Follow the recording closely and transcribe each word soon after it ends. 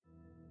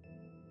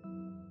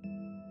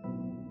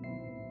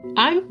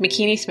I'm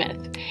McKinney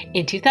Smith.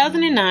 In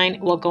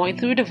 2009, while going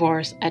through a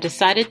divorce, I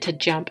decided to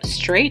jump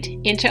straight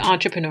into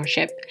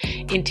entrepreneurship.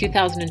 In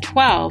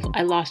 2012,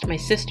 I lost my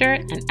sister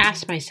and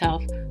asked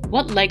myself,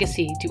 what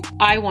legacy do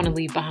I want to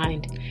leave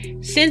behind?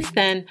 Since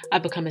then,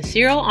 I've become a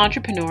serial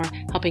entrepreneur,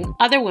 helping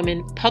other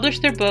women publish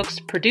their books,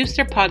 produce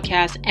their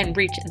podcasts, and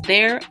reach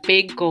their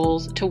big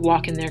goals to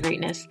walk in their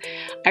greatness.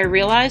 I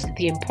realized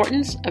the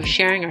importance of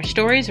sharing our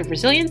stories of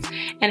resilience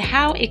and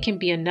how it can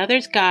be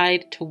another's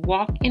guide to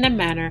walk in a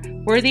manner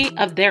worthy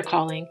of their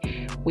calling.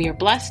 We are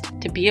blessed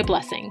to be a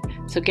blessing,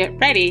 so get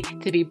ready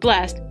to be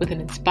blessed with an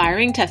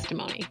inspiring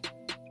testimony.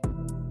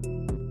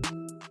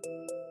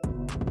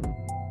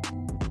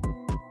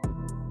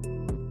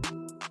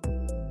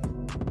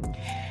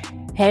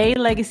 Hey,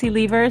 Legacy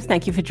Leavers.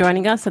 Thank you for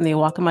joining us on the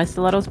Walk in My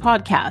Stilettos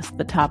podcast,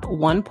 the top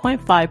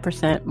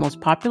 1.5% most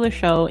popular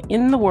show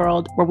in the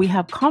world where we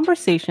have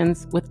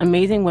conversations with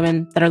amazing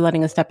women that are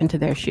letting us step into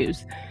their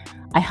shoes.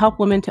 I help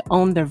women to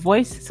own their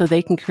voice so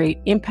they can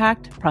create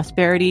impact,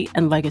 prosperity,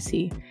 and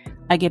legacy.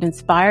 I get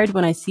inspired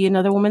when I see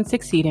another woman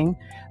succeeding,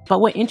 but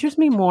what interests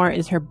me more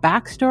is her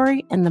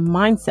backstory and the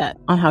mindset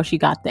on how she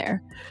got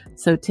there.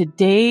 So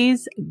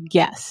today's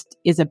guest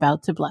is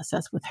about to bless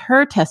us with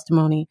her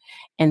testimony,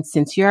 and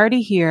since you're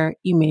already here,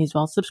 you may as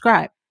well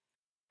subscribe.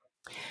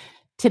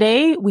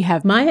 Today, we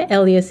have Maya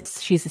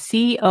Elious. She's the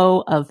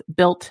CEO of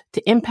Built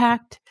to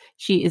Impact.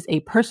 She is a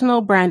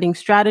personal branding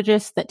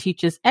strategist that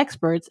teaches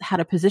experts how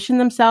to position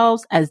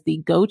themselves as the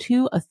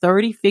go-to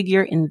authority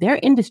figure in their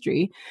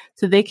industry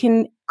so they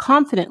can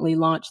confidently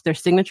launch their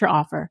signature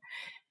offer.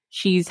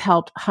 She's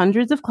helped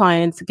hundreds of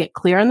clients get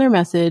clear on their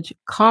message,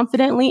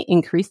 confidently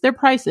increase their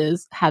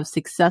prices, have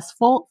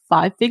successful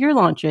 5-figure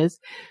launches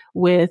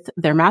with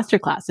their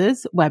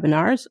masterclasses,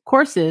 webinars,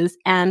 courses,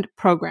 and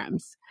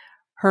programs.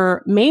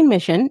 Her main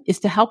mission is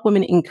to help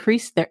women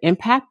increase their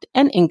impact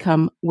and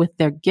income with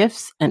their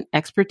gifts and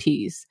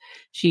expertise.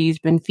 She's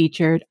been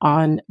featured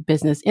on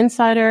Business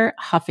Insider,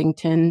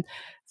 Huffington,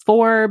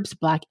 Forbes,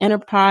 Black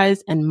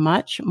Enterprise, and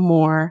much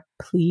more.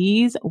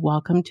 Please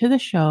welcome to the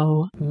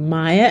show,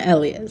 Maya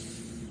Elious.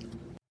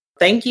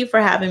 Thank you for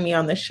having me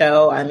on the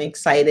show. I'm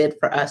excited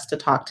for us to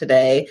talk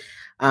today.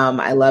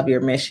 I love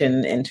your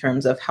mission in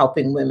terms of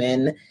helping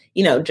women,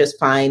 just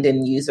find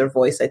and use their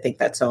voice. I think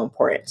that's so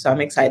important. So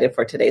I'm excited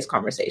for today's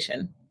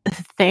conversation.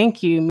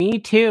 Thank you. Me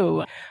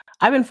too.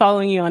 I've been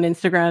following you on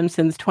Instagram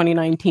since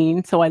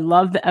 2019. So I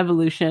love the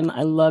evolution.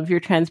 I love your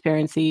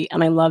transparency.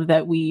 And I love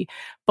that we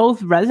both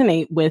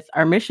resonate with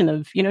our mission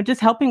of, just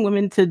helping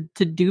women to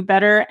do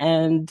better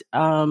and,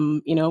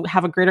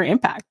 have a greater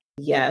impact.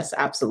 Yes,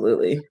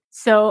 absolutely.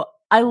 So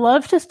I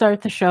love to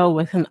start the show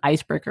with an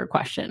icebreaker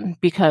question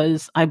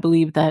because I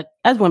believe that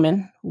as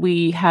women,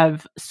 we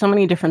have so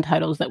many different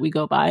titles that we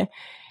go by.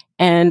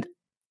 And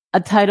a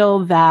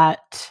title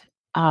that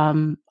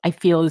I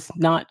feel is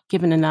not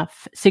given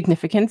enough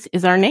significance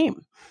is our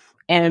name.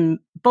 And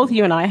both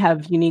you and I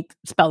have unique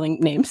spelling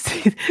names.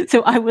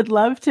 So I would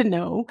love to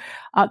know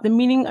the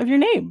meaning of your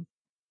name.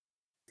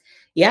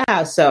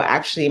 Yeah. So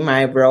actually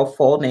my real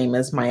full name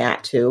is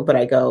Mayatu, but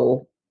I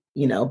go,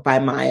 by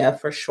Maya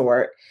for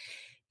short.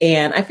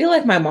 And I feel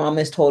like my mom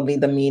has told me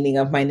the meaning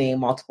of my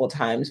name multiple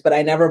times, but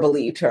I never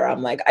believed her.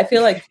 I'm like, I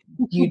feel like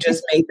you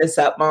just made this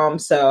up, Mom.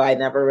 So I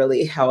never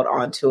really held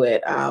on to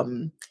it.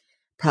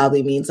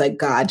 Probably means like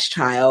God's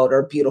child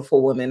or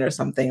beautiful woman or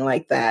something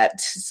like that.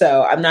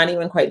 So I'm not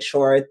even quite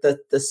sure.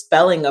 The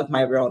spelling of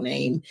my real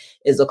name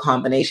is a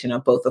combination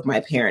of both of my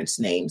parents'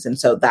 names. And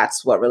so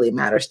that's what really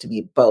matters to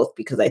me both,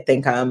 because I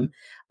think I'm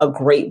a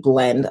great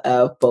blend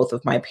of both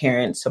of my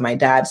parents. So my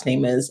dad's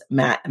name is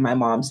Matt and my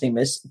mom's name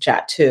is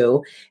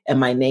Jatu. And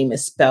my name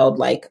is spelled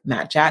like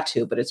Matt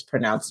Jatu, but it's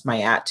pronounced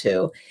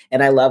Mayatu.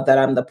 And I love that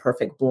I'm the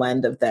perfect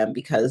blend of them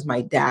because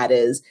my dad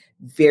is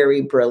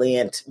very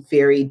brilliant,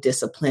 very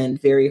disciplined,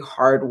 very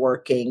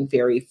hardworking,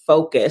 very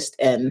focused.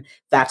 And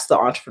that's the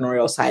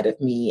entrepreneurial side of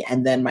me.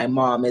 And then my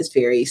mom is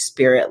very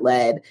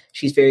spirit-led.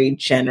 She's very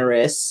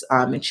generous,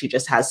 and she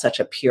just has such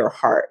a pure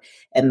heart.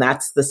 And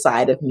that's the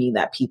side of me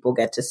that people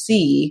get to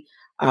see,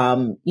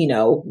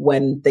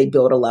 when they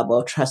build a level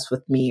of trust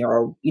with me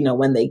or,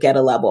 when they get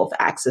a level of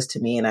access to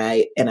me and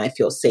I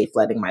feel safe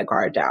letting my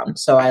guard down.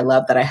 So I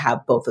love that I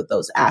have both of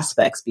those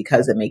aspects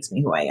because it makes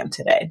me who I am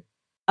today.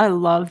 I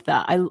love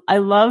that. I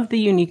love the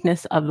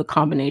uniqueness of the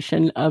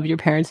combination of your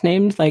parents'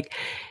 names. Like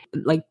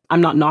I'm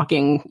not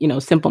knocking,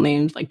 simple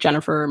names like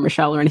Jennifer or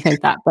Michelle or anything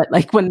like that. But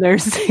like when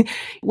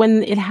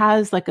it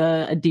has like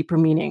a deeper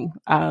meaning,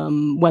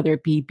 whether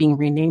it be being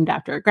renamed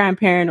after a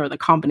grandparent or the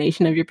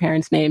combination of your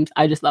parents' names,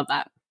 I just love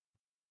that.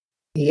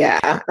 Yeah,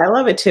 I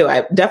love it too.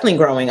 I definitely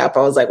growing up,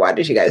 I was like, why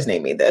did you guys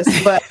name me this?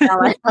 But now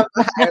I have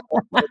a higher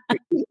level of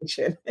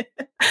appreciation.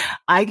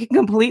 I can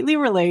completely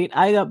relate.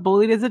 I got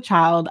bullied as a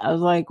child. I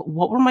was like,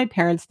 what were my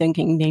parents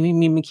thinking naming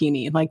me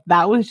McKinney? Like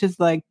that was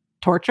just like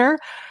torture.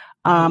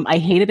 I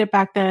hated it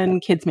back then.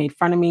 Kids made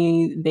fun of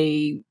me.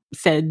 They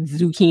said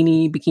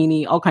zucchini,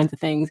 bikini, all kinds of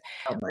things.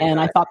 And God.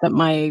 I thought that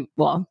my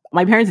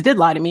parents did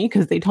lie to me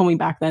because they told me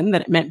back then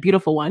that it meant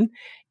beautiful one.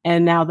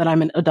 And now that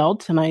I'm an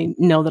adult and I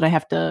know that I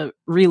have to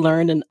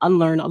relearn and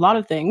unlearn a lot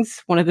of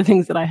things, one of the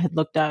things that I had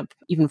looked up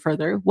even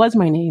further was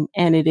my name.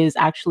 And it is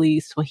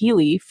actually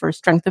Swahili for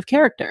strength of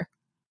character.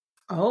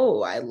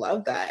 Oh, I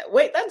love that.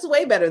 Wait, that's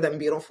way better than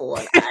beautiful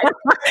one.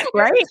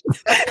 Right?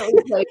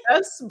 Definitely play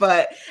us,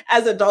 but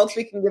as adults,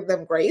 we can give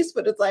them grace.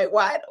 But it's like,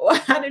 why? Why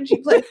did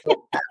you play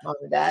that, mom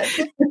and dad?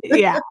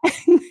 Yeah.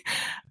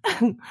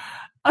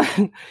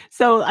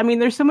 So, I mean,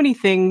 there's so many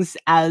things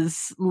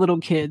as little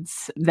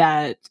kids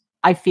that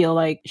I feel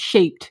like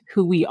shaped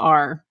who we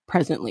are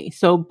presently.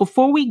 So,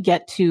 before we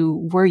get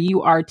to where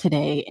you are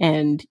today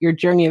and your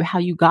journey of how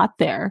you got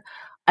there,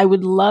 I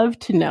would love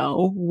to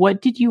know,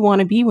 what did you want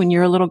to be when you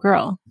were a little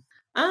girl?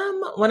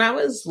 When I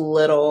was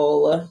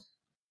little,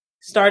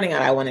 starting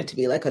out, I wanted to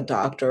be like a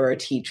doctor or a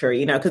teacher,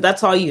 because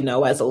that's all you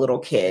know as a little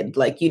kid.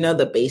 Like,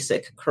 the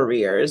basic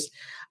careers.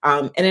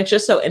 And it's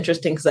just so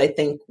interesting because I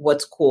think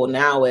what's cool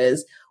now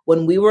is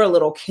when we were a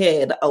little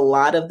kid, a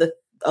lot of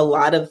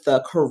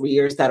the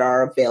careers that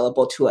are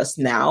available to us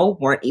now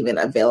weren't even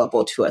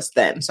available to us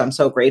then. So I'm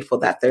so grateful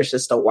that there's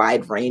just a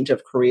wide range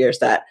of careers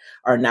that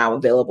are now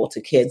available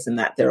to kids and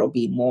that there will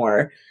be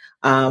more.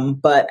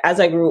 But as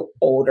I grew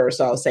older,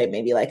 so I'll say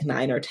maybe like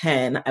 9 or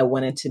 10, I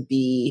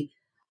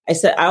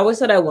always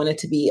said I wanted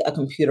to be a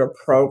computer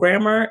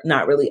programmer,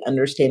 not really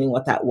understanding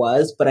what that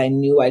was, but I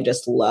knew I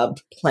just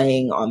loved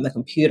playing on the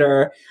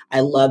computer.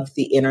 I loved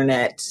the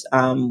internet.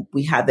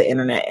 We had the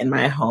internet in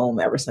my home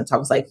ever since I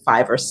was like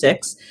 5 or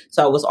 6.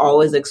 So I was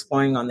always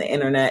exploring on the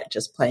internet,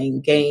 just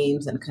playing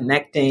games and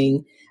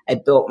connecting. I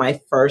built my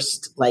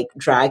first like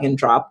drag and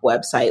drop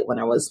website when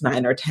I was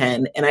 9 or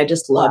 10. And I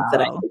just loved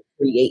that I Wow. could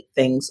create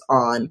things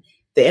on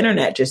the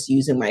internet just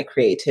using my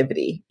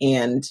creativity.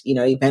 And,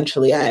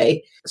 eventually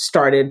I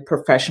started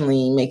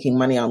professionally making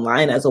money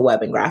online as a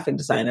web and graphic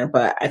designer.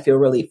 But I feel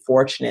really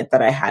fortunate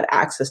that I had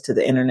access to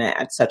the internet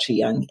at such a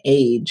young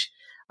age,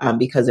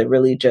 because it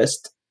really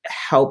just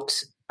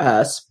helped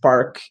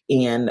spark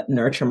and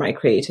nurture my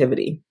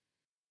creativity.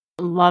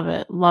 Love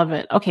it. Love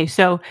it. Okay.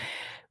 So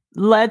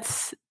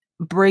let's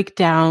break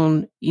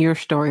down your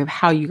story of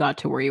how you got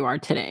to where you are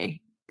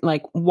today.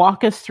 Like,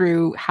 walk us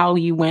through how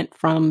you went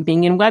from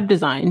being in web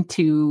design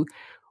to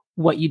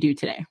what you do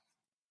today.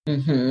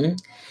 hmm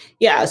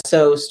Yeah,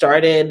 so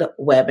started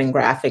web and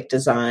graphic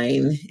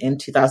design in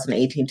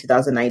 2018,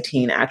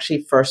 2019.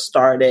 Actually, first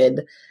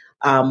started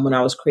when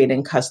I was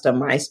creating custom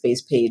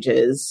MySpace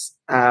pages.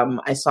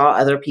 I saw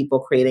other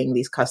people creating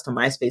these custom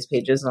MySpace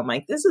pages, and I'm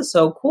like, this is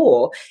so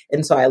cool.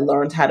 And so I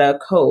learned how to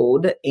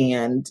code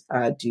and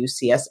do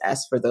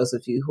CSS for those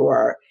of you who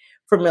are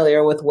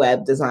familiar with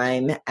web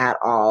design at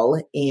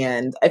all.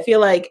 And I feel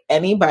like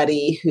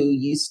anybody who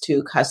used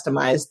to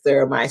customize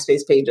their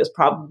MySpace pages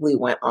probably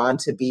went on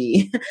to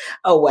be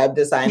a web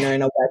designer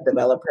and a web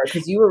developer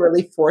because you were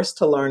really forced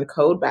to learn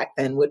code back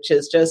then, which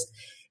is just,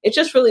 it's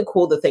just really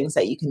cool the things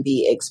that you can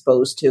be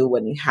exposed to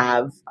when you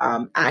have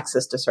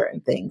access to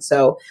certain things.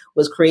 So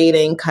was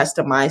creating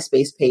custom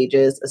MySpace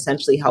pages,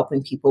 essentially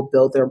helping people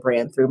build their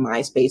brand through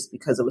MySpace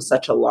because it was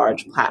such a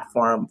large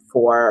platform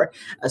for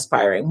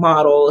aspiring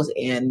models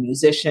and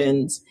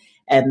musicians.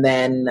 And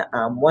then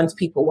once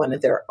people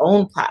wanted their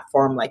own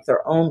platform, like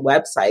their own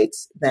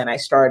websites, then I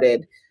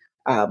started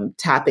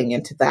tapping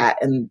into that.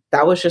 And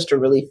that was just a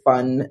really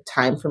fun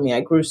time for me.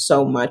 I grew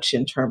so much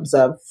in terms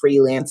of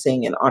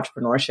freelancing and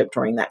entrepreneurship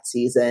during that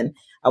season.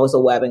 I was a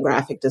web and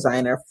graphic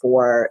designer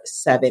for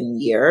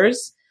 7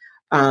 years.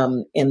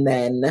 And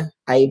then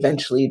I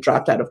eventually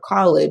dropped out of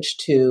college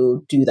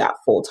to do that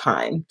full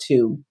time,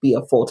 to be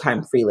a full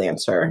time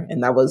freelancer.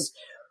 And that was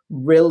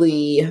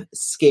really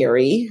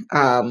scary.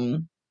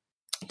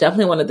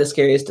 Definitely one of the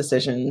scariest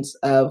decisions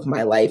of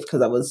my life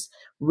because I was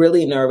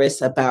really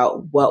nervous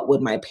about what would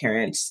my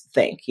parents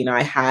think.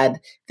 I had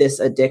this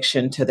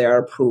addiction to their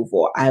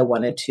approval. I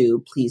wanted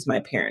to please my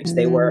parents.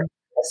 They were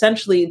Mm,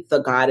 essentially the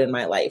God in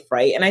my life,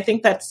 right? And I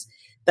think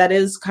that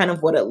is kind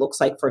of what it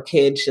looks like for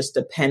kids, just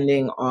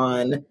depending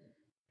on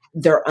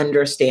their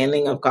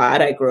understanding of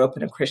God. I grew up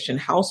in a Christian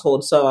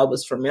household, so I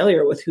was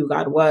familiar with who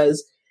God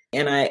was.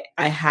 And I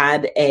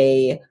had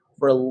a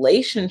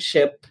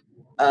relationship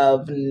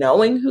of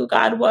knowing who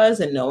God was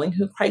and knowing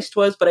who Christ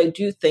was. But I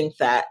do think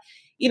that,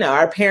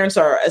 our parents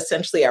are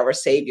essentially our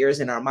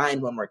saviors in our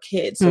mind when we're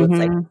kids. So it's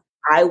like mhm.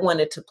 I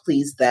wanted to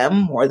please them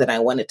more than I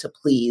wanted to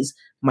please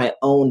my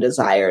own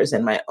desires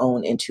and my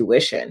own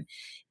intuition.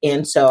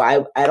 And so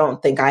I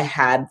don't think I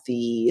had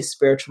the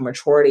spiritual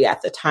maturity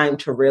at the time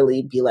to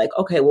really be like,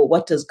 okay, well,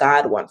 what does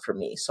God want for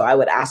me? So I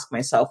would ask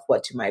myself,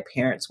 what do my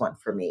parents want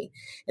for me?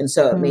 And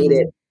so it made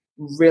it Mm,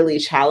 really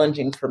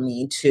challenging for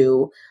me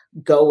to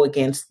go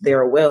against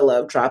their will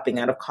of dropping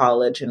out of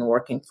college and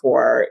working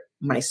for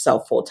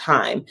myself full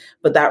time.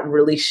 But that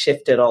really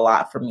shifted a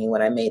lot for me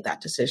when I made that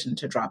decision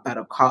to drop out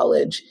of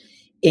college.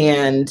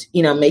 And,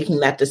 making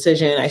that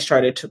decision, I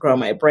started to grow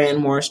my brand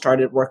more,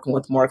 started working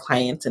with more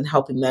clients and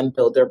helping them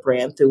build their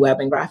brand through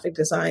web and graphic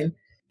design.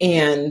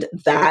 And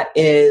that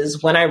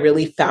is when I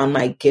really found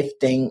my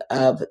gifting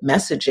of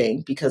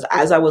messaging, because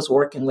as I was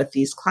working with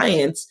these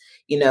clients,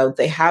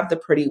 they have the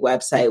pretty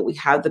website, we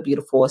have the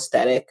beautiful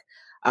aesthetic,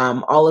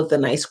 all of the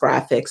nice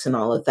graphics and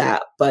all of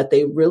that, but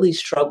they really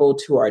struggle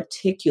to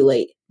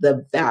articulate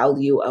the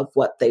value of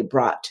what they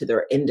brought to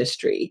their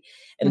industry.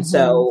 And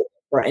so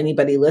for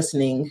anybody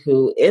listening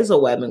who is a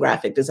web and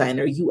graphic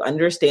designer, you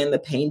understand the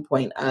pain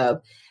point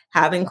of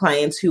having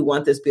clients who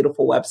want this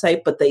beautiful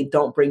website, but they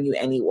don't bring you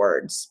any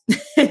words.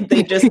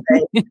 They just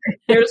say,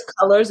 here's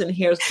colors and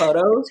here's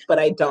photos, but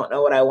I don't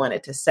know what I want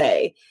it to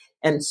say.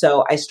 And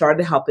so I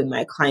started helping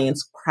my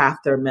clients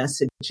craft their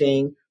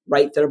messaging,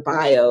 write their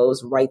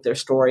bios, write their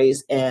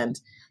stories. And,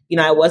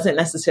 I wasn't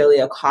necessarily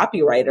a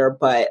copywriter,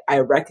 but I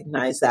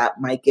recognized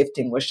that my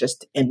gifting was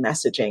just in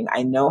messaging.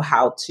 I know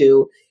how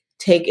to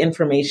take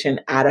information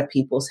out of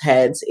people's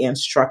heads and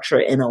structure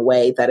it in a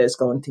way that is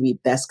going to be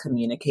best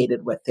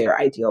communicated with their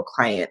ideal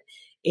client.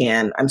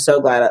 And I'm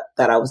so glad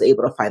that I was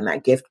able to find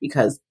that gift,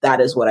 because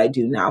that is what I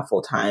do now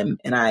full time.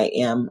 And I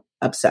am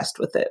obsessed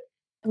with it.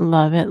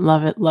 Love it.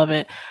 Love it. Love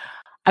it.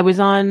 I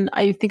was on,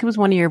 I think it was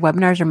one of your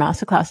webinars or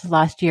masterclasses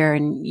last year,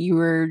 and you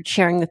were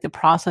sharing the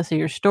process of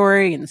your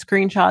story and the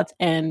screenshots.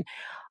 And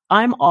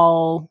I'm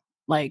all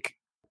like,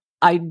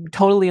 I'm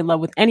totally in love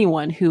with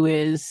anyone who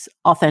is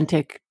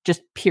authentic,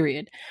 just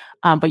period.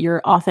 But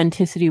your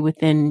authenticity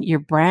within your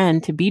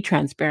brand to be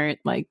transparent,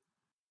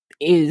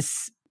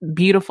 is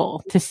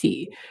beautiful to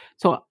see.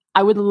 So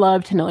I would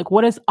love to know,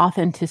 what does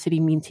authenticity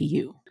mean to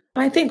you?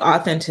 I think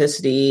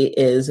authenticity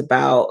is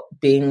about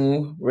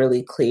being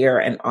really clear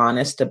and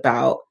honest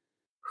about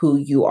who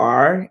you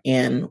are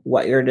and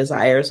what your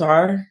desires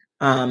are,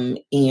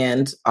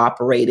 and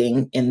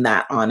operating in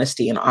that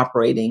honesty and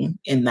operating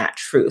in that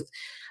truth.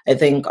 I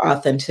think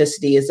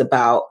authenticity is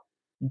about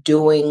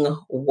doing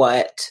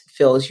what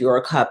fills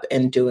your cup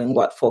and doing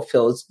what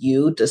fulfills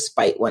you,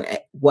 despite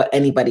what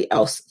anybody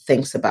else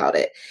thinks about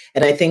it.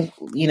 And I think,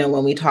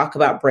 when we talk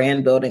about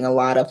brand building, a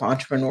lot of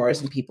entrepreneurs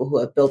and people who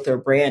have built their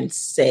brand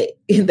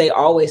they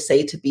always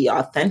say to be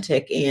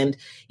authentic. And,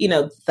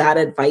 that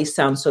advice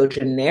sounds so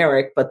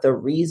generic, but the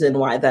reason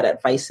why that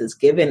advice is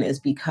given is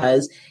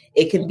because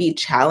it can be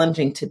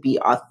challenging to be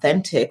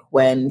authentic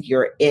when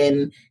you're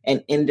in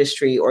an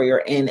industry or you're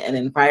in an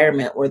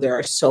environment where there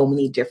are so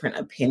many different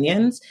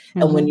opinions.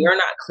 Mm-hmm. And when you're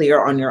not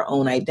clear on your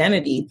own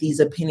identity,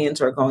 these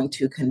opinions are going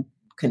to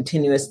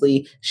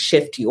continuously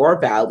shift your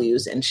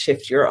values and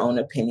shift your own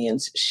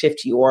opinions,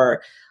 shift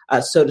your,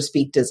 so to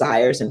speak,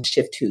 desires, and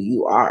shift who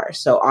you are.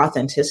 So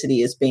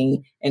authenticity is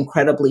being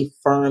incredibly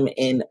firm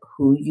in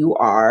who you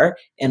are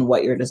and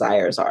what your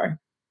desires are.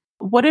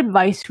 What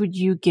advice would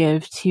you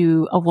give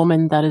to a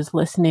woman that is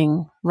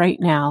listening right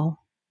now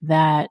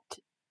that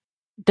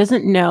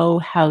doesn't know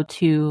how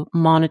to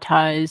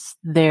monetize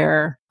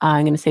their,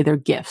 I'm going to say their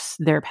gifts,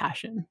 their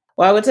passion?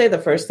 Well, I would say the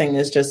first thing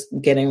is just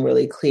getting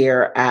really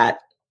clear at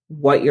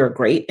what you're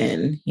great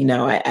in.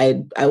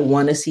 I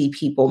want to see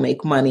people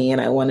make money,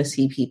 and I want to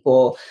see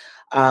people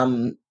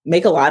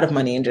make a lot of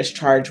money and just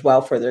charge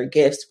well for their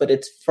gifts. But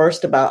it's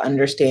first about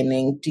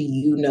understanding, do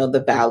you know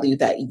the value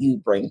that you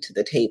bring to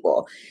the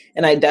table?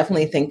 And I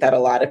definitely think that a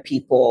lot of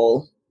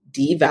people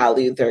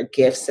devalue their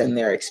gifts and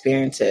their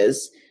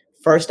experiences.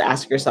 First,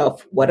 ask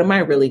yourself, what am I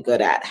really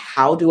good at?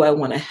 How do I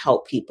want to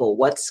help people?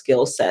 What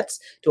skill sets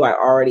do I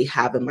already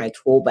have in my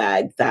tool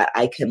bag that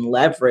I can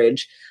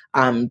leverage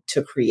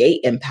to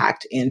create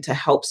impact and to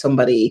help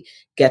somebody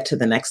get to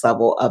the next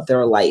level of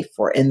their life,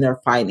 or in their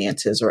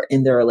finances, or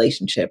in their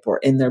relationship, or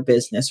in their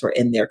business, or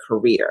in their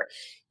career?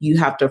 You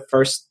have to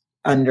first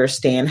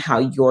understand how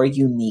your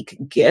unique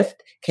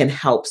gift can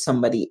help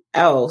somebody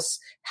else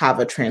have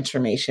a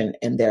transformation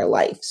in their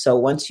life. So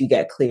once you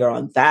get clear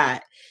on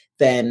that,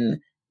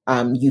 then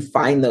you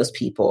find those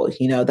people,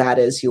 that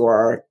is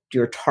your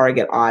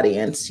target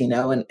audience,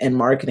 in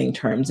marketing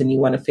terms, and you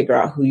want to figure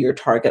out who your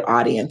target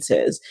audience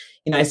is.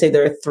 I say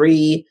there are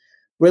 3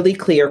 really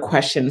clear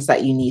questions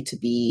that you need to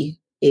be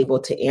able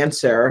to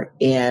answer.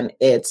 And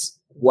it's,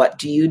 what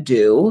do you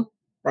do?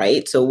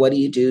 Right? So what do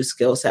you do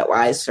skill set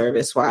wise,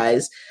 service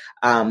wise?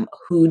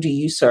 Who do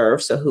you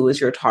serve? So who is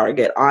your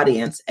target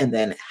audience? And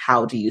then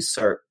how do you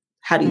serve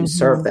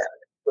them?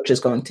 Which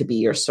is going to be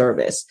your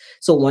service.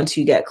 So once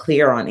you get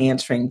clear on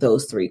answering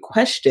those 3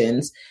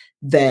 questions,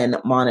 then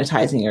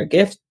monetizing your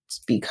gifts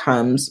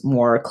becomes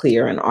more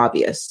clear and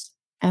obvious.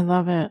 I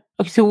love it.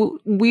 Okay, so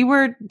we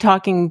were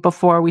talking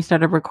before we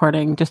started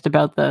recording just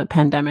about the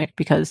pandemic,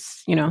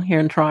 because, here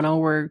in Toronto,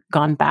 we're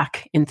gone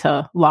back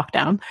into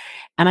lockdown.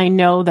 And I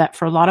know that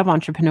for a lot of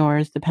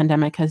entrepreneurs, the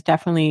pandemic has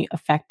definitely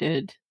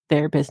affected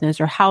their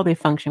business or how they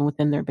function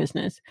within their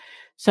business.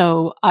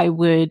 So I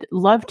would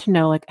love to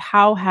know,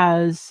 how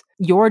has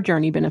your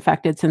journey been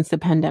affected since the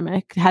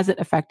pandemic? Has it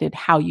affected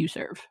how you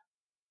serve?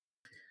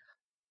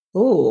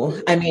 Oh,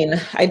 I mean,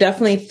 I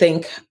definitely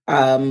think,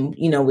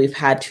 we've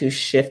had to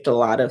shift a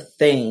lot of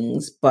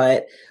things,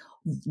 but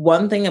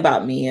one thing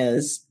about me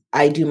is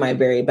I do my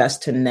very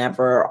best to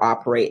never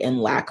operate in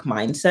lack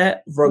mindset,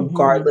 Mm-hmm.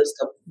 regardless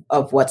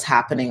of what's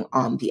happening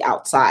on the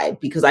outside,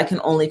 because I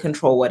can only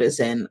control what is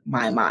in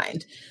my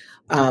mind.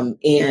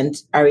 And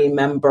I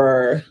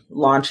remember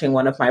launching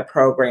one of my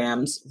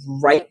programs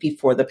right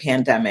before the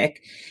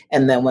pandemic.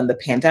 And then when the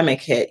pandemic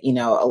hit,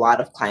 a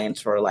lot of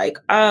clients were like,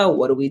 oh,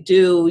 what do we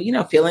do?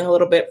 Feeling a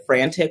little bit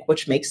frantic,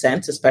 which makes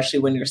sense, especially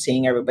when you're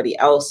seeing everybody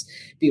else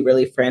be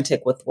really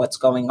frantic with what's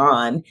going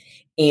on.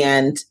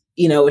 And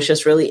it's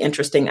just really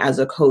interesting as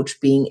a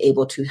coach being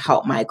able to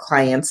help my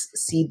clients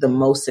see the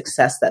most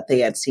success that they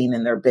had seen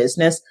in their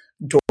business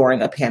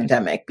during a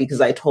pandemic,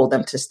 because I told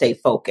them to stay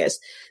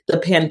focused. The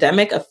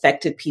pandemic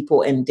affected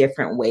people in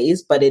different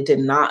ways, but it did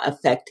not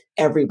affect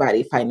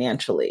everybody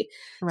financially.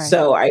 Right.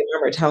 So I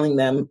remember telling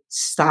them,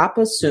 stop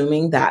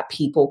assuming that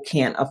people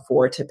can't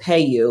afford to pay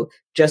you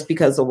just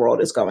because the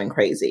world is going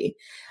crazy.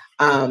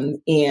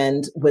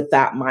 And with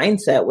that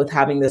mindset, with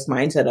having this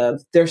mindset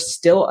of there's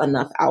still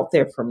enough out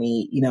there for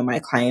me, my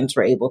clients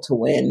were able to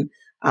win.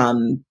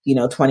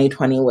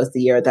 2020 was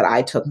the year that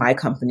I took my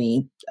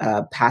company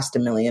past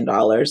 $1 million.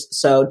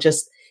 So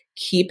just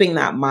keeping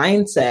that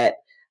mindset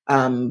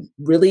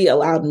really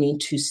allowed me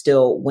to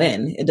still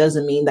win. It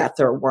doesn't mean that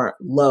there weren't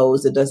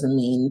lows. It doesn't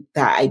mean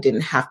that I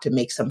didn't have to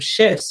make some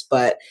shifts,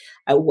 but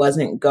I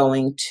wasn't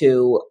going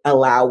to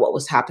allow what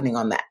was happening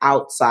on the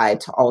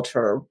outside to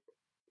alter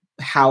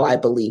how I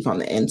believe on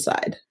the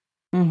inside.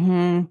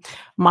 Mm-hmm.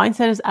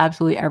 Mindset is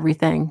absolutely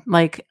everything.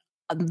 Like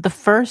the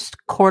first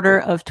quarter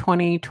of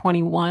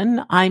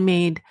 2021, I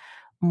made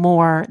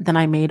more than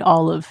I made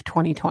all of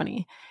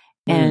 2020.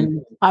 Mm.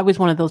 And I was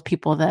one of those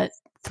people that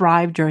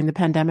thrived during the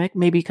pandemic,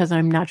 maybe because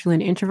I'm naturally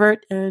an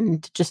introvert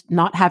and just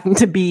not having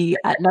to be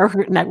at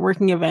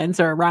networking events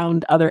or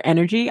around other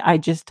energy. I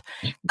just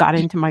got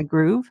into my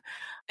groove.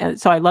 And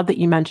so I love that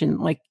you mentioned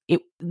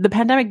the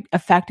pandemic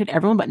affected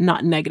everyone, but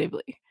not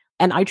negatively.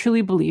 And I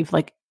truly believe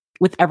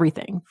with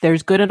everything,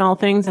 there's good in all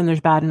things and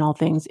there's bad in all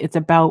things. It's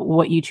about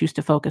what you choose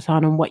to focus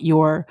on and what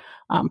your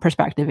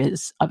perspective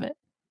is of it.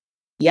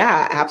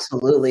 Yeah,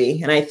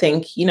 absolutely. And I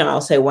think,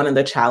 I'll say one of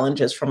the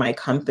challenges for my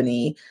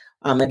company,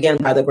 again,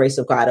 by the grace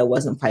of God, it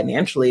wasn't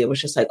financially. It was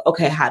just like,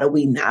 okay, how do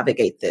we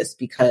navigate this?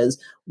 Because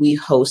we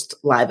host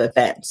live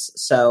events.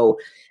 So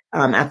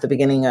at the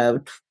beginning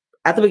of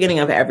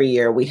every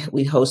year,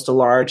 we host a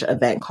large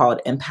event called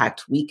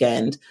Impact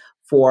Weekend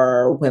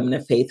for women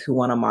of faith who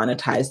want to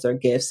monetize their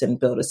gifts and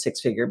build a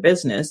six-figure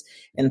business.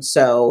 And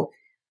so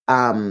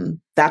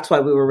that's why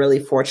we were really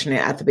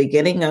fortunate at the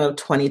beginning of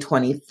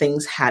 2020,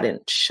 things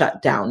hadn't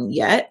shut down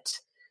yet.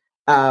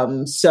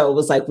 So it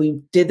was like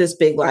we did this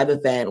big live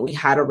event, we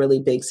had a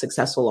really big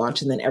successful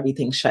launch, and then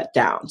everything shut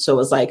down. So it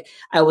was like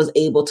I was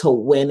able to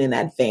win in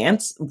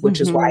advance, which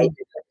is why it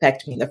didn't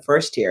affect me the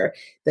first year.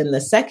 Then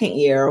the second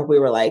year, we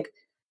were like,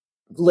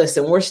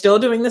 listen, we're still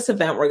doing this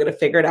event. We're going to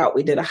figure it out.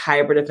 We did a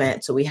hybrid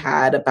event. So we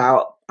had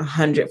about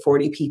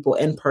 140 people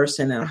in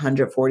person and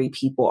 140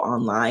 people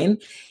online.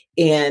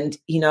 And,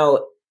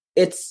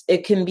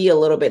 it can be a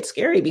little bit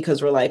scary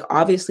because we're like,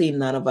 obviously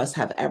none of us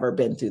have ever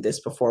been through this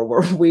before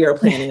where we are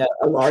planning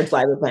a large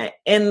live event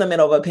in the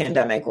middle of a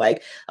pandemic.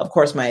 Like, of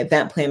course, my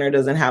event planner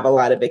doesn't have a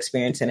lot of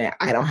experience in it.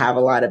 I don't have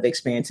a lot of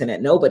experience in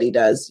it. Nobody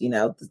does,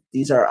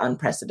 these are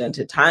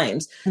unprecedented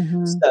times.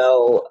 Mm-hmm.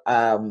 So,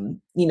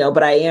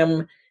 but I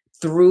am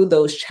through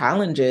those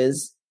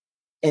challenges,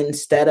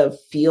 instead of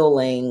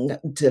feeling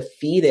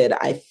defeated,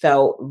 I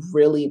felt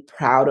really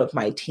proud of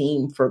my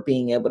team for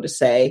being able to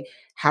say,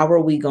 how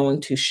are we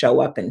going to show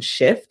up and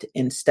shift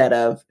instead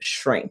of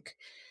shrink?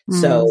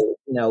 So,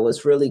 it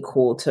was really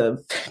cool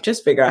to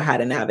just figure out how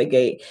to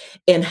navigate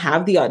and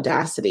have the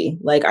audacity.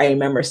 Like I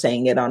remember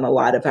saying it on a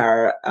lot of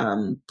our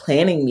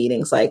planning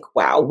meetings, like,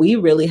 wow, we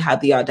really have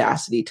the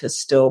audacity to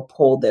still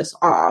pull this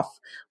off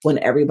when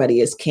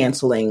everybody is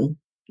canceling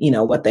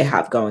what they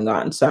have going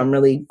on. So I'm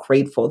really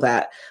grateful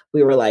that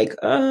we were like,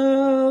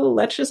 oh,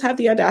 let's just have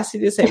the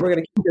audacity to say we're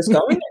going to keep this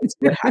going and see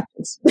what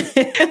happens.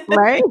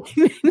 Right?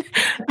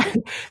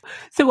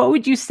 So what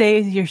would you say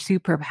is your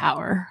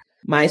superpower?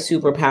 My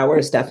superpower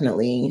is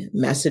definitely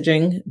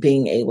messaging,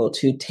 being able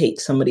to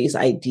take somebody's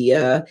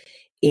idea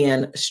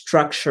and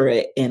structure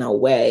it in a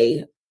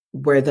way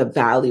where the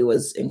value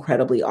is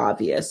incredibly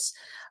obvious.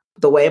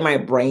 The way my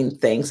brain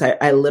thinks,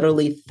 I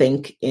literally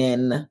think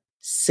in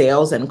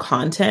sales and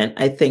content.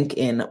 I think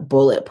in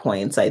bullet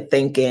points. I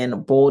think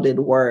in bolded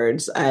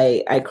words.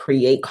 I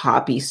create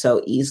copy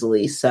so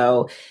easily.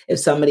 So if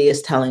somebody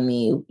is telling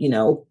me,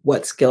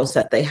 what skill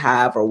set they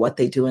have or what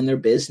they do in their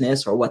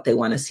business or what they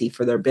want to see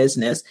for their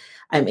business,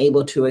 I'm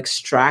able to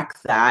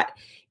extract that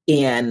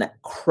and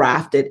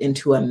craft it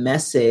into a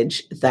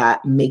message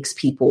that makes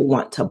people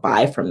want to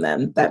buy from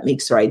them, that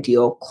makes their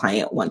ideal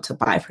client want to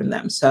buy from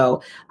them.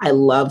 So I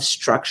love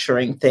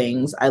structuring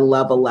things. I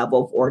love a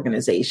level of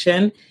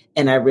organization,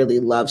 and I really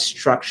love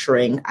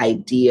structuring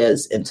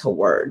ideas into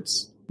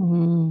words.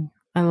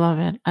 I love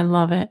it. I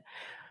love it.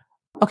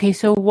 Okay,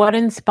 so what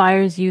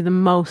inspires you the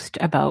most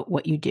about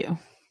what you do?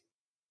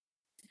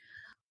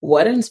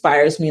 What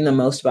inspires me the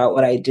most about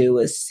what I do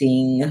is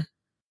seeing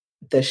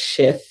the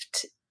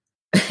shift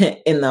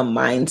in the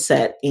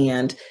mindset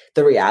and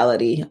the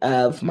reality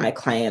of my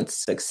client's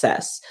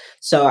success.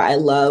 So I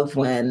love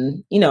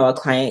when, a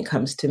client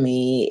comes to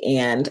me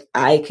and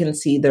I can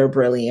see their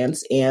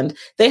brilliance and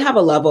they have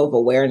a level of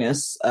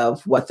awareness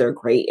of what they're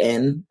great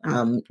in.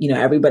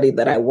 Everybody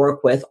that I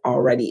work with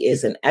already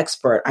is an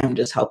expert. I'm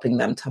just helping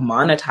them to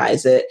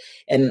monetize it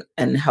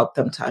and help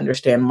them to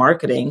understand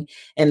marketing.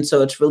 And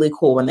so it's really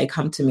cool when they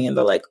come to me and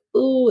they're like,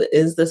 "Ooh,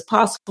 is this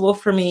possible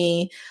for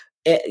me?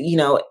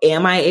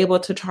 Am I able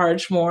to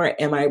charge more?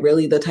 Am I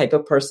really the type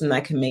of person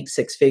that can make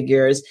six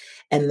figures?"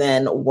 And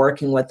then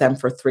working with them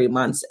for 3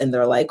 months and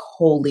they're like,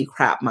 "Holy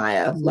crap,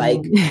 Maya,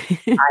 like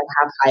I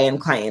have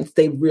high-end clients.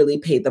 They really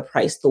paid the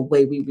price. The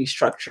way we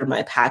restructured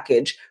my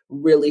package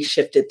really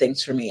shifted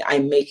things for me.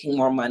 I'm making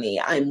more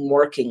money. I'm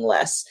working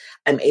less.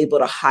 I'm able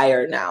to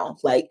hire now."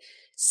 Like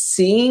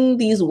seeing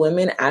these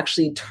women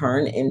actually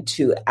turn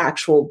into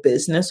actual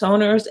business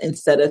owners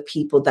instead of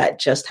people that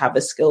just have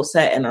a skill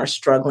set and are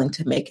struggling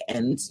to make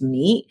ends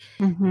meet,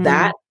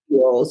 that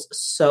feels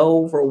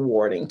so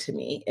rewarding to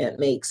me. It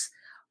makes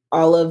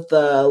all of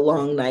the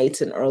long nights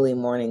and early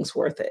mornings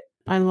worth it.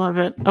 I love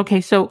it. Okay,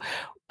 so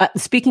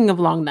speaking of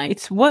long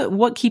nights,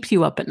 what keeps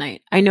you up at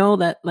night? I know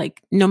that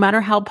like no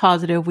matter how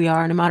positive we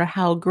are, no matter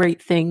how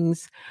great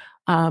things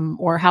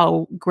or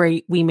how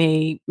great we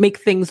may make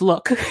things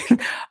look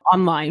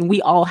online,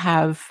 we all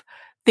have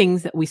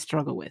things that we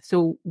struggle with.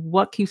 So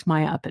what keeps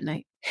Maya up at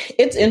night?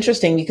 It's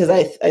interesting because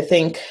I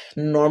think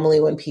normally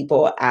when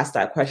people ask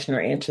that question or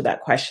answer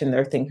that question,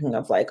 they're thinking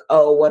of like,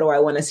 oh, what do I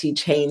want to see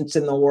changed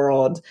in the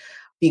world?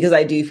 Because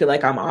I do feel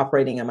like I'm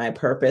operating in my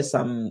purpose.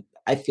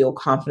 I feel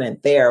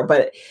confident there.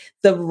 But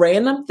the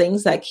random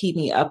things that keep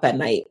me up at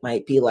night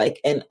might be like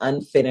an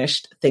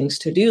unfinished things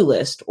to do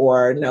list,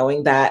 or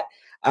knowing that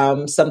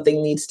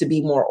something needs to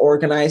be more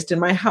organized in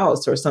my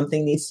house, or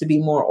something needs to be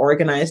more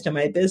organized in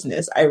my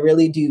business. I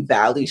really do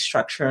value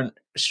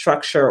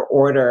structure,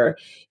 order,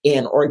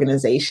 and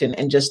organization.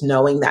 And just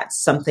knowing that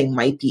something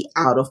might be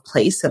out of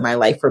place in my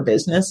life or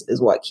business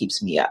is what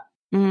keeps me up.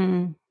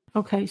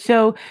 Okay.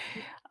 So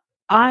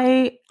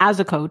I, as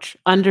a coach,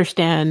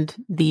 understand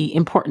the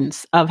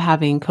importance of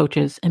having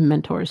coaches and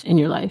mentors in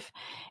your life.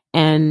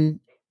 And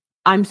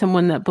I'm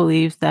someone that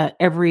believes that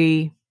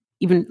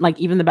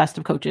even the best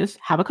of coaches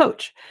have a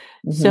coach.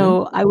 Mm-hmm.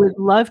 So I would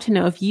love to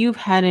know if you've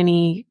had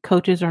any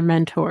coaches or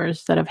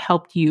mentors that have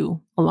helped you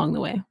along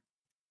the way.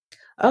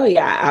 Oh,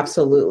 yeah,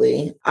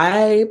 absolutely.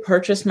 I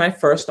purchased my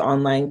first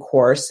online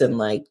course in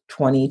like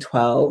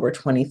 2012 or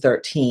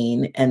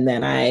 2013. And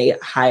then I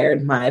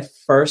hired my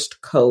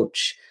first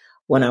coach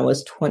when I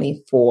was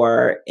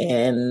 24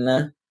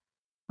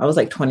 I was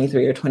like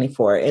 23 or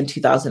 24 in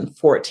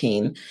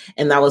 2014.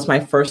 And that was my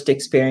first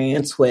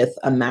experience with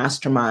a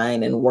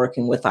mastermind and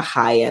working with a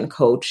high-end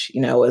coach.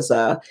 It was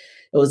a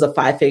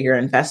 5-figure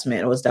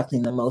investment. It was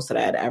definitely the most that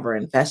I had ever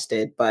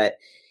invested, but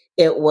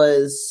it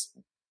was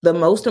the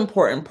most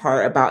important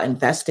part about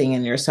investing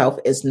in yourself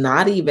is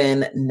not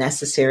even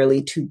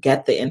necessarily to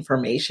get the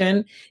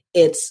information.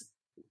 It's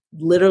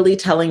literally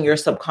telling your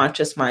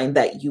subconscious mind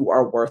that you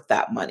are worth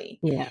that money.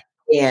 Yeah.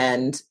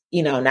 And,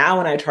 now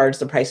when I charge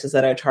the prices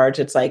that I charge,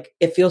 it's like,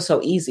 it feels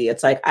so easy.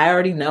 It's like, I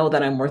already know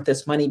that I'm worth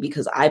this money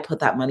because I put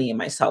that money in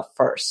myself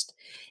first.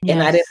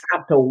 And I didn't Yes.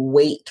 have to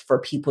wait for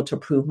people to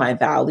prove my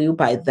value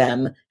by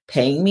them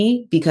paying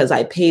me, because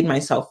I paid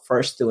myself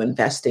first through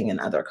investing in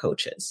other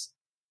coaches.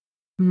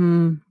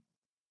 You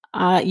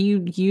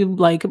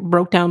like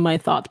broke down my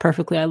thoughts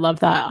perfectly. I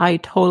love that. I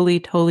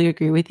totally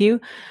agree with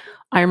you.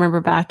 I remember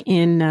back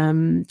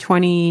in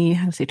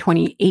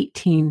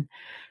 2018.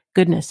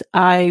 Goodness,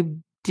 I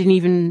didn't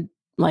even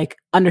like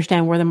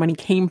understand where the money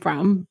came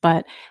from.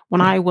 But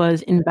when I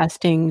was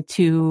investing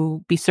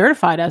to be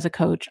certified as a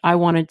coach, I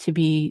wanted to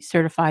be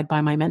certified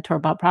by my mentor,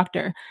 Bob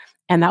Proctor.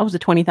 And that was a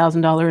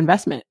 $20,000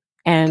 investment.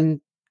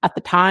 And at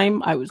the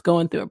time, I was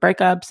going through a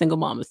breakup, single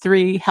mom of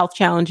 3, health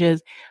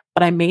challenges,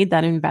 but I made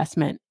that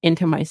investment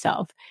into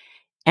myself.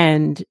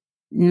 And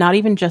not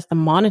even just the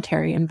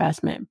monetary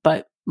investment,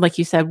 but like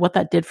you said, what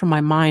that did for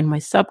my mind, my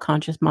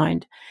subconscious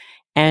mind,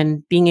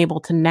 and being able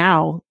to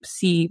now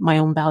see my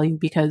own value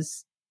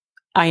because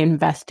I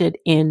invested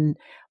in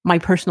my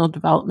personal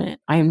development.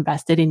 I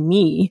invested in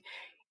me,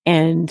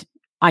 and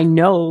I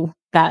know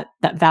that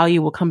that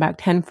value will come back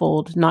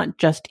tenfold, not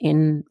just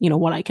in,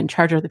 what I can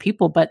charge other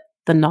people, but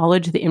the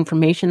knowledge, the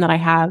information that I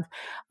have,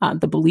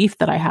 the belief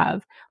that I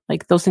have.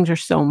 Like those things are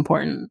so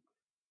important.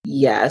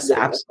 Yes,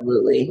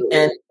 absolutely.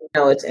 And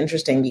it's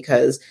interesting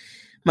because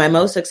my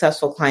most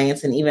successful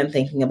clients, and even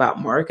thinking about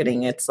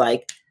marketing, it's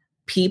like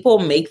people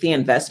make the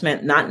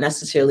investment not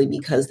necessarily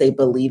because they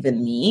believe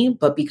in me,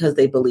 but because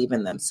they believe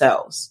in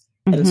themselves.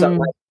 And so, Mm-hmm.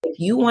 like, if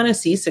you want to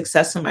see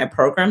success in my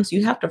programs,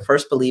 you have to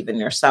first believe in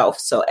yourself.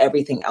 So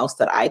everything else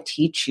that I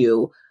teach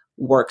you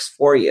works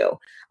for you.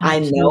 I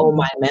know Absolutely.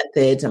 my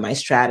methods and my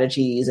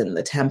strategies and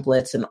the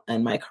templates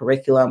and my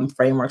curriculum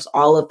frameworks,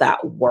 all of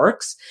that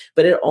works,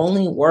 but it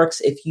only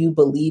works if you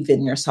believe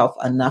in yourself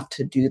enough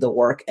to do the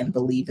work and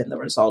believe in the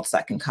results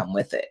that can come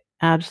with it.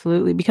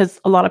 Absolutely. Because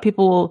a lot of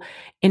people will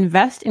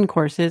invest in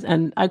courses,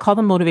 and I call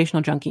them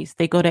motivational junkies.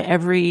 They go to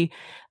every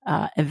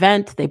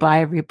event, they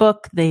buy every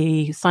book,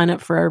 they sign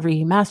up for every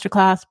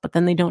masterclass, but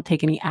then they don't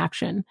take any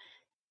action.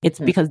 It's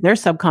Hmm. because their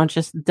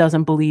subconscious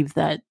doesn't believe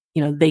that,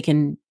 they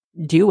can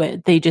do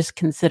it. They just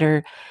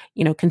consider,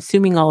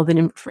 consuming all of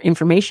the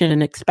information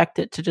and expect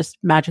it to just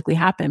magically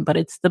happen. But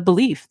it's the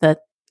belief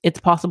that it's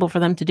possible for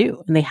them to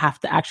do, and they have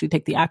to actually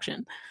take the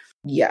action.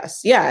 Yes.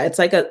 Yeah.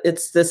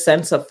 It's the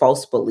sense of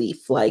false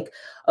belief. Like,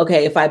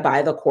 okay, if I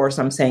buy the course,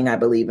 I'm saying I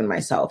believe in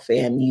myself.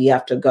 And you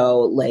have to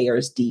go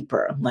layers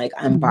deeper. Like,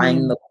 I'm buying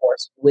Mm-hmm. the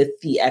course with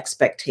the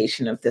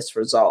expectation of this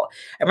result.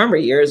 I remember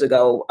years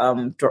ago,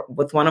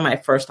 with one of my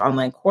first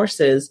online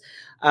courses,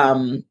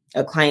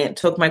 a client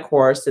took my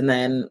course, and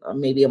then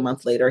maybe a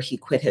month later, he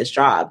quit his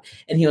job.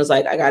 And he was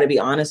like, I got to be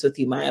honest with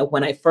you, Maya.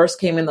 When I first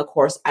came in the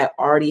course, I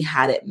already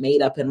had it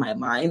made up in my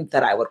mind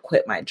that I would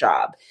quit my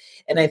job.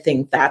 And I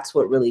think that's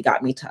what really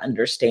got me to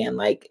understand,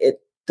 like,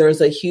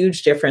 there's a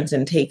huge difference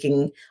in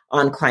taking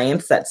on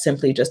clients that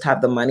simply just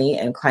have the money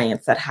and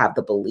clients that have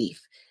the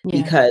belief,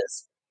 Yes.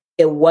 because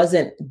it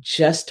wasn't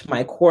just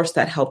my course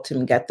that helped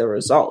him get the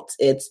results.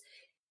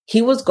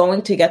 He was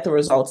going to get the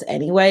results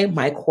anyway.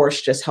 My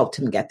course just helped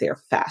him get there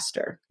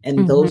faster.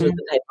 And those are Mm-hmm.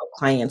 the type of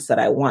clients that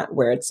I want,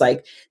 where it's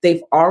like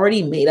they've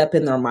already made up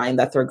in their mind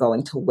that they're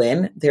going to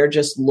win. They're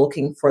just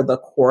looking for the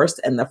course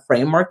and the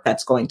framework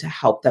that's going to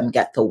help them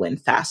get the win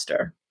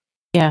faster.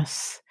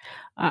 Yes.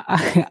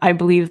 I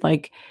believe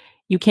like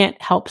you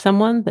can't help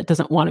someone that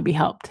doesn't want to be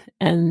helped.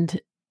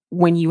 And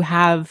when you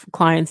have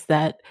clients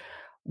that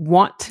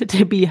want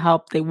to be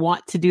helped, they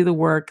want to do the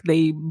work,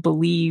 they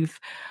believe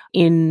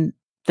in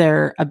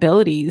their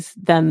abilities,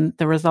 then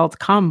the results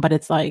come. But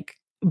it's like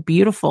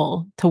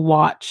beautiful to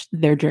watch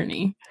their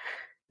journey.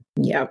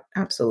 Yeah,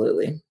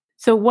 absolutely.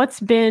 So, what's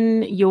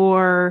been I'm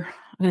going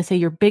to say,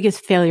 your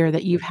biggest failure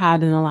that you've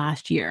had in the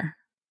last year?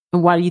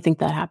 And why do you think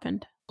that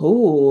happened?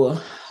 Ooh,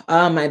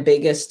 my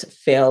biggest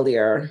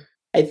failure.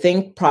 I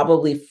think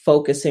probably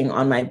focusing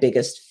on my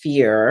biggest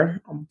fear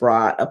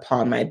brought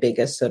upon my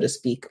biggest, so to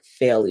speak,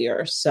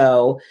 failure.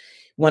 So,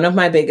 one of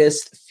my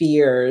biggest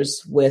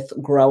fears with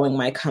growing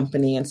my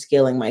company and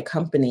scaling my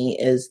company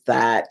is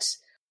that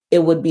it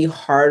would be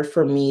hard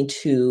for me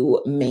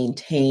to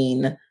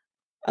maintain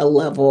a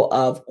level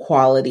of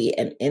quality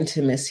and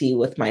intimacy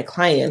with my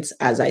clients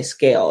as I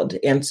scaled.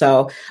 And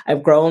so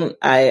I've grown,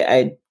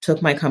 I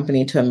took my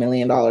company to $1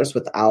 million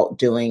without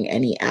doing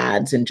any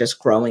ads and just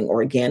growing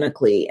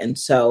organically. And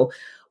so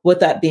with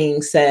that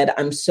being said,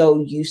 I'm so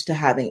used to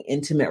having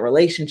intimate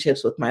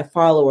relationships with my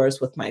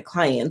followers, with my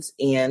clients.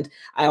 And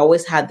I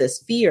always had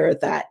this fear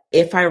that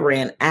if I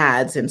ran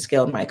ads and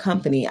scaled my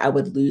company, I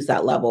would lose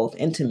that level of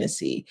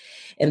intimacy.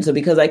 And so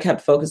because I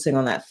kept focusing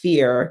on that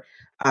fear,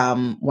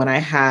 when I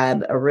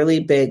had a really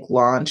big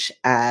launch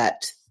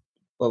at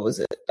what was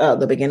it?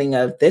 The beginning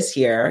of this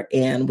year,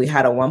 and we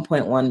had a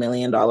 $1.1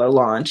 million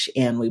launch,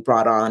 and we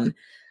brought on,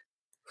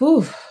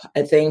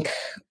 I think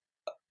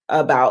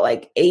about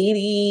like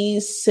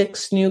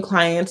 86 new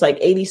clients, like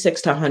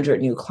 86 to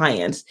 100 new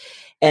clients.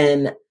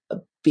 And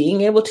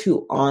being able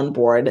to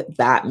onboard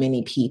that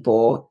many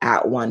people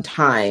at one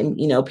time,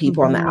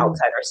 people on the Mhm.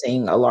 outside are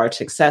seeing a large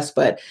success,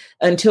 but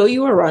until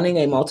you are running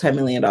a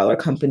multi-million dollar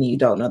company, you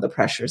don't know the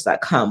pressures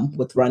that come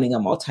with running a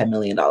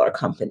multi-million dollar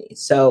company.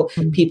 So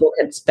Mhm. people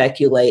can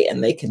speculate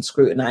and they can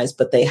scrutinize,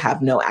 but they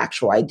have no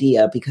actual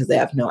idea because they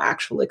have no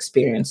actual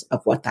experience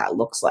of what that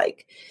looks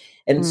like.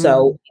 And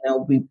so,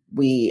 Mm.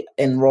 we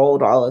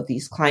enrolled all of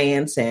these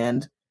clients,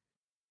 and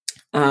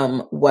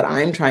what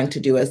I'm trying to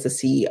do as the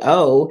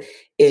CEO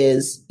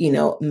is,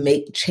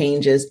 make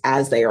changes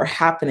as they are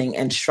happening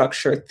and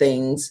structure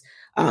things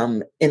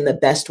in the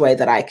best way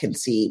that I can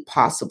see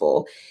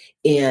possible.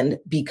 And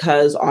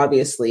because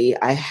obviously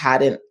I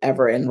hadn't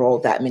ever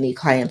enrolled that many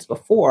clients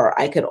before,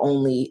 I could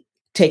only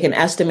take an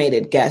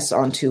estimated guess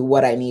onto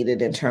what I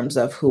needed in terms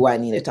of who I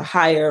needed to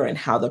hire and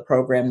how the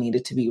program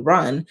needed to be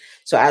run.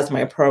 So as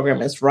my program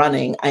is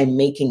running, I'm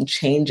making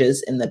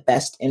changes in the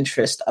best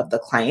interest of the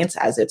clients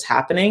as it's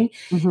happening.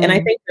 And I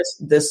Mhm. think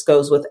this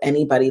goes with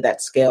anybody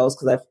that scales,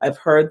 because I've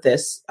heard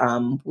this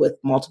with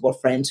multiple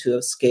friends who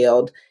have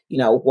scaled,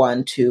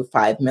 1 to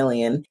 5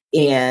 million.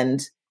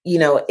 And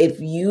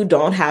if you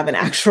don't have an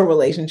actual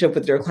relationship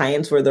with your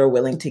clients where they're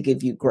willing to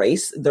give you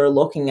grace, they're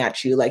looking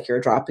at you like you're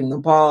dropping the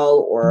ball,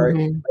 or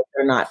Mhm. like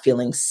they're not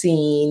feeling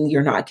seen.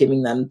 You're not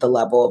giving them the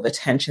level of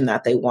attention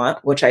that they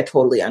want, which I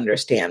totally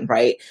understand,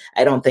 right?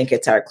 I don't think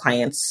it's our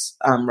clients'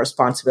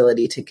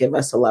 responsibility to give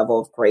us a level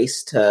of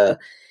grace to,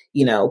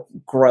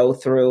 grow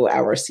through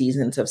our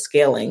seasons of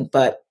scaling.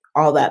 But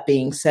all that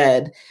being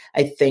said,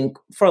 I think,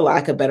 for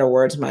lack of better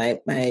words,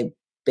 my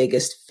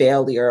biggest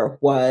failure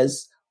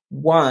was,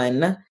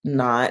 one,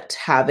 not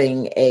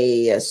having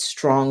a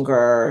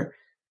stronger,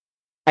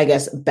 I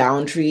guess,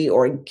 boundary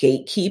or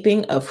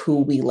gatekeeping of who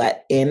we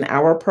let in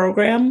our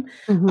program.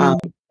 Um, Mhm.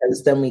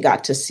 because then we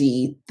got to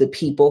see the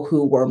people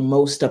who were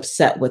most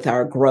upset with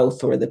our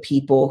growth, or the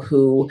people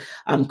who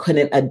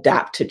couldn't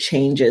adapt to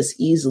changes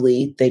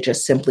easily. They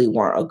just simply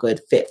weren't a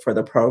good fit for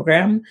the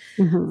program.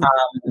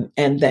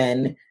 And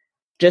then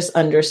just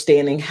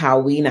understanding how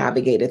we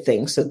navigated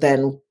things. So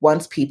then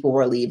once people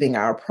were leaving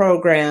our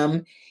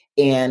program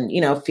and,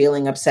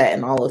 feeling upset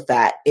and all of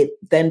that, it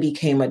then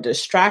became a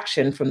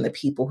distraction from the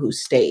people who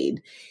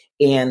stayed.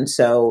 And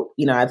so,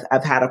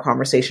 I've had a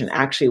conversation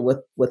actually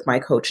with my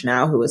coach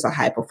now, who is a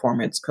high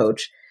performance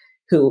coach,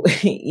 who,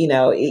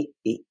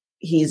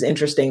 he's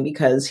interesting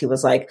because he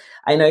was like,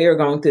 I know you're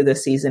going through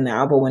this season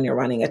now, but when you're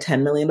running a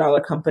 $10 million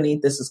company,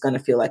 this is going to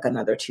feel like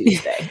another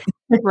Tuesday.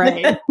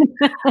 Right.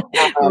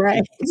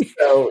 Right.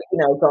 So,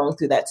 going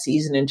through that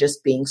season and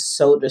just being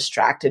so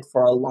distracted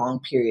for a long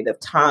period of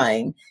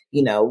time,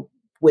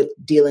 with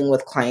dealing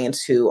with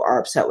clients who are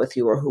upset with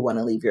you or who want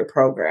to leave your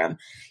program.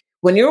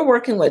 When you're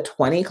working with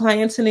 20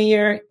 clients in a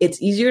year,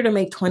 it's easier to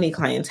make 20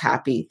 clients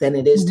happy than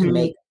it is to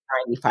make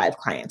 95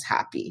 clients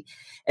happy.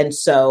 And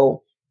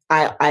so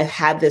I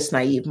had this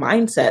naive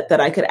mindset that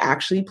I could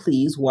actually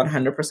please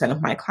 100%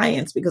 of my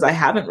clients, because I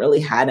haven't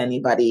really had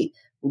anybody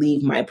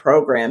leave my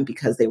program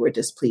because they were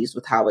displeased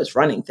with how I was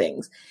running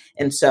things.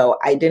 And so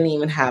I didn't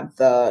even have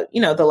the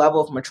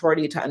level of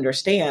maturity to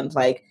understand,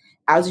 like,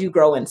 as you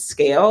grow and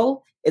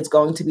scale, it's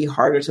going to be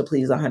harder to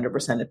please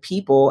 100% of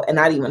people, and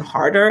not even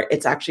harder.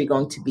 It's actually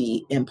going to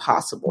be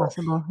impossible.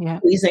 Yeah.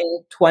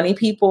 Pleasing 20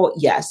 people,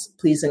 yes.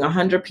 Pleasing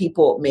 100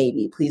 people,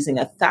 maybe. Pleasing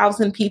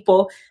 1,000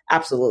 people,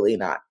 absolutely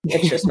not.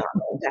 It's just not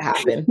going to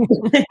happen.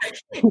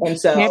 And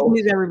so, can't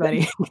please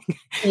everybody.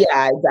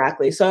 Yeah,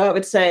 exactly. So I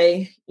would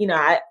say,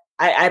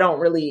 I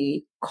don't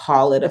really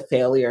call it a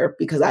failure,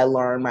 because I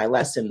learned my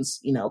lessons,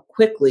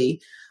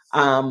 quickly.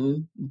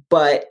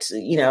 But,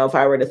 if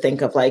I were to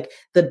think of like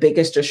the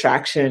biggest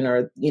distraction,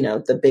 or,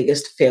 the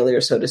biggest failure,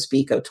 so to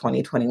speak, of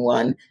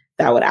 2021,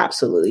 that would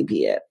absolutely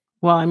be it.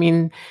 Well, I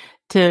mean,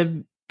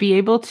 to be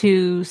able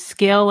to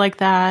scale like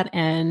that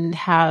and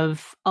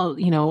have, over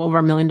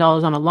 $1 million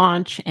on a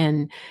launch,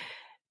 and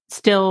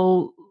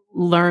still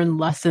learn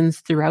lessons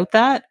throughout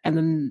that, and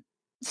then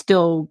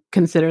still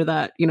consider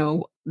that,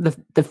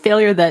 the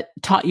failure that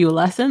taught you a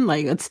lesson,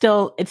 like it's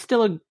still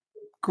a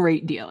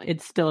great deal.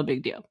 It's still a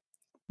big deal.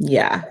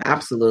 Yeah,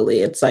 absolutely.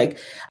 It's like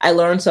I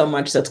learned so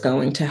much that's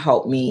going to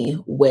help me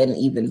win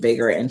even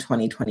bigger in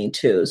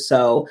 2022.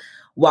 So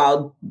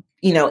while,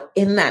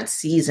 in that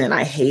season,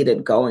 I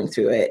hated going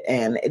through it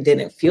and it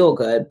didn't feel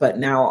good. But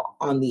now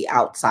on the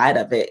outside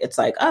of it, it's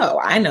like, oh,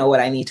 I know what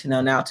I need to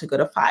know now to go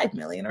to 5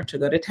 million or to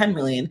go to 10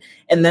 million.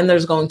 And then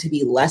there's going to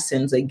be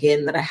lessons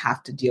again that I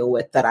have to deal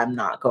with that I'm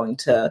not going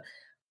to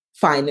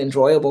find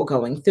enjoyable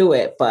going through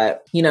it.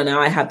 But, now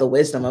I have the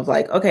wisdom of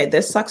like, okay,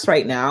 this sucks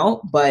right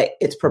now, but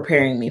it's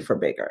preparing me for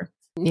bigger.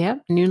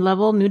 Yep. New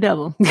level, new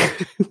devil.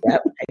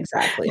 Yep,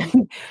 exactly.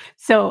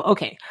 So,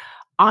 okay.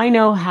 I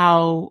know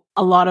how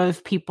a lot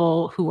of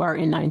people who are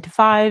in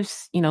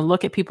 9-to-5s,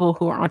 look at people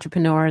who are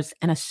entrepreneurs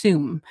and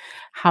assume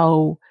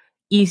how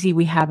easy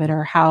we have it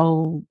or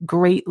how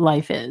great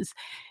life is.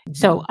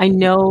 So I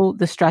know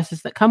the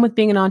stresses that come with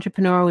being an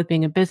entrepreneur, with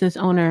being a business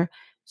owner.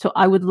 So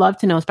I would love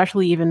to know,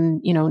 especially even,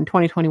 in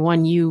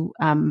 2021, you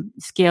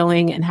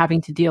scaling and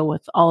having to deal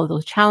with all of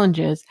those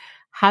challenges.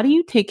 How do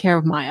you take care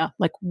of Maya?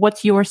 Like,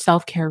 what's your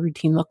self-care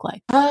routine look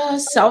like?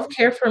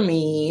 Self-care for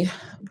me,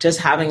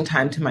 just having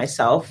time to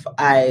myself.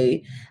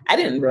 I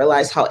didn't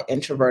realize how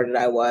introverted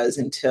I was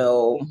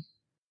until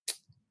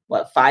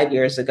 5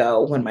 years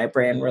ago, when my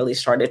brand really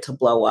started to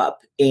blow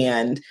up.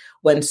 And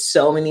when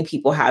so many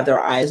people have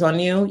their eyes on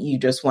you, you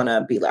just want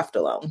to be left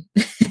alone.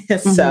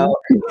 So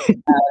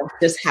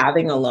just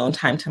having alone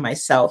time to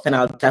myself. And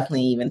I'll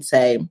definitely even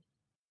say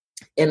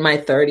in my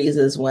 30s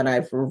is when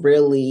I've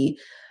really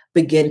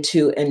begin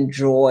to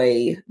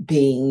enjoy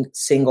being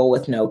single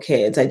with no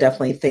kids. I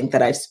definitely think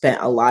that I've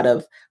spent a lot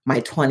of my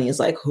 20s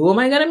like, who am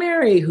I going to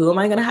marry? Who am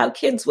I going to have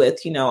kids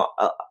with?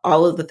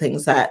 All of the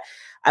things that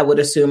I would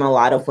assume a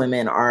lot of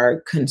women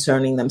are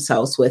concerning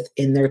themselves with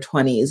in their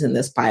 20s in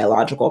this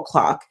biological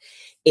clock.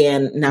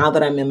 And now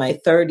that I'm in my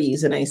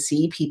 30s and I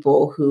see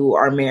people who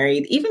are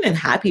married, even in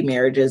happy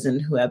marriages,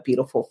 and who have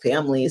beautiful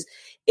families,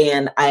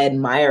 and I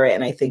admire it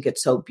and I think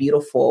it's so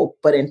beautiful.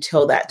 But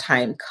until that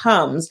time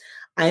comes,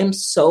 I am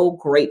so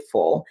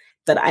grateful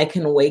that I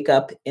can wake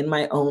up in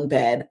my own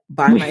bed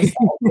by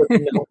myself with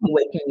no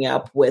waking me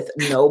up, with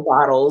no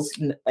bottles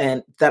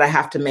and that I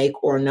have to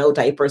make, or no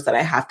diapers that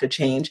I have to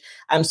change.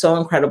 I'm so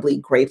incredibly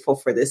grateful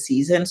for this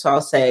season. So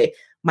I'll say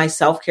my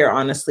self-care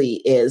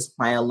honestly is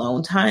my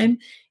alone time,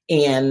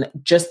 and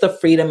just the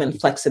freedom and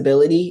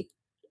flexibility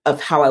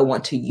of how I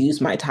want to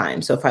use my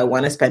time. So if I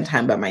want to spend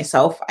time by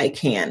myself, I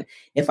can.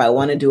 If I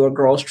want to do a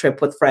girls'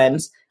 trip with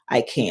friends,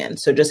 I can.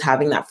 So just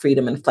having that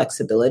freedom and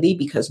flexibility,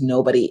 because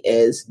nobody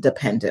is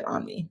dependent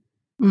on me.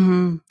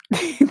 Mm-hmm.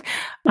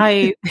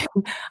 I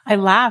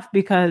laugh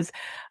because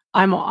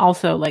I'm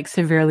also like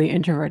severely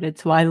introverted.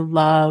 So I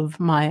love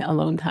my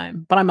alone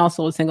time, but I'm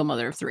also a single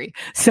mother of 3.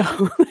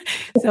 So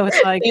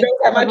it's like, you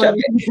don't have much of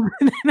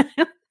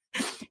it.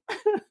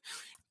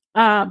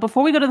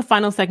 Before we go to the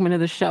final segment of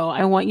the show,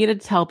 I want you to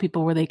tell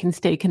people where they can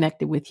stay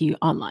connected with you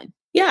online.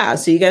 Yeah,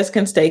 so you guys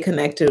can stay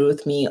connected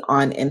with me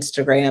on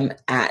Instagram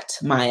at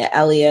Maya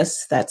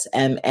Elious. That's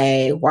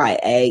Mayaeelious.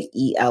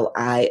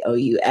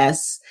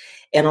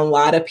 And a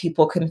lot of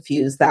people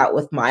confuse that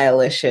with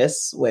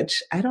Mayalicious,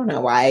 which I don't know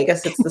why. I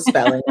guess it's the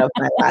spelling of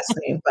my last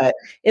name, but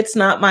it's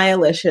not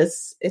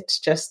Mayalicious. It's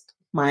just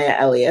Maya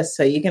Elious.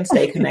 So you can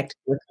stay connected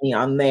with me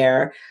on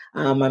there.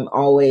 I'm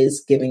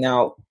always giving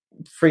out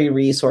free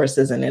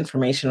resources and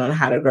information on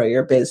how to grow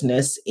your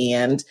business.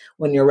 And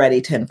when you're ready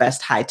to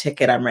invest high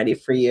ticket, I'm ready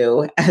for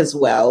you as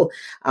well.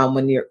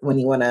 When you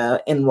want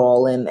to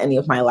enroll in any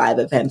of my live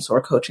events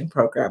or coaching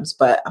programs.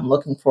 But I'm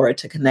looking forward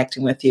to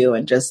connecting with you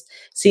and just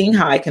seeing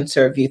how I can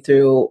serve you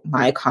through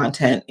my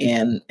content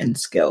and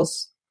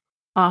skills.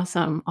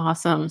 Awesome.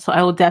 So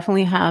I will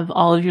definitely have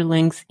all of your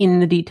links in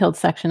the detailed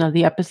section of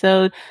the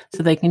episode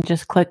so they can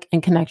just click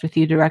and connect with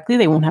you directly.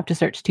 They won't have to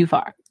search too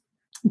far.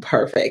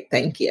 Perfect.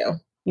 Thank you.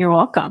 You're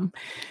welcome.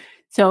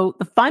 So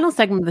the final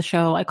segment of the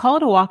show, I call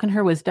it a walk in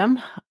her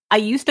wisdom. I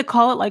used to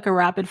call it like a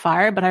rapid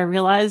fire, but I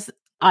realize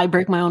I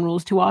break my own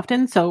rules too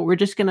often. So we're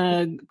just going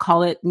to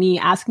call it me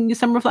asking you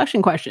some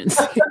reflection questions.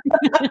 There's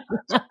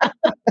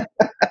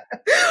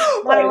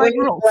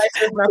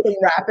nothing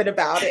rapid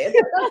about it.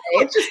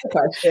 It's just a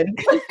question.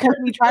 Because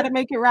we try to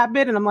make it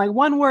rapid, and I'm like,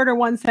 one word or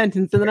one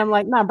sentence, and then I'm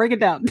like, nah, break it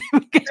down.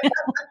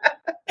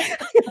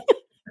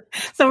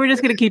 So we're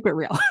just going to keep it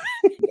real.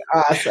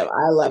 Awesome.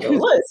 I love it.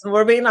 Listen,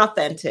 we're being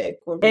authentic.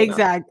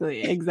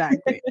 Exactly.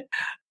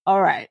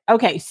 All right.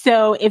 Okay.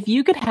 So if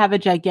you could have a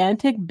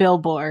gigantic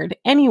billboard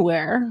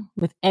anywhere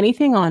with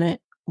anything on it,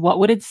 what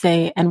would it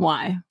say and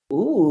why?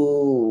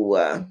 Ooh.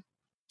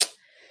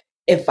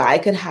 If I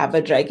could have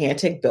a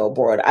gigantic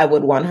billboard, I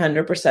would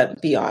 100%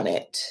 be on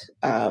it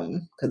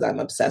because I'm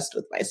obsessed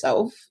with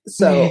myself.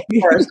 So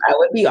first I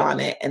would be on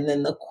it. And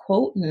then the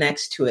quote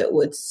next to it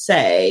would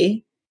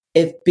say,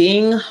 if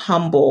being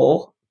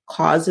humble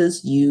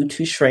causes you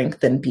to shrink,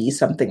 then be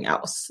something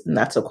else. And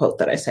that's a quote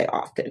that I say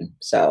often.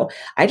 So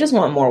I just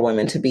want more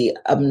women to be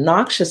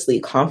obnoxiously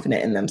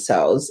confident in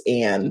themselves.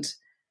 And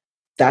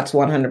that's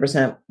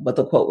 100% what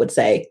the quote would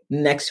say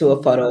next to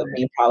a photo of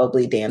me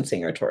probably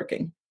dancing or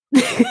twerking.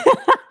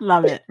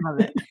 Love it.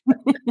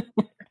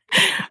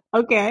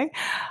 Okay.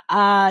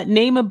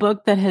 Name a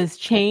book that has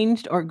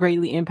changed or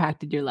greatly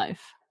impacted your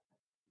life.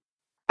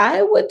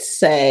 I would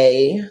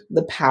say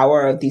The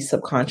Power of the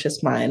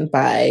Subconscious Mind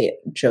by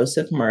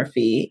Joseph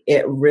Murphy.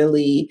 It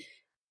really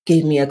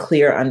gave me a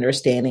clear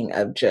understanding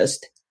of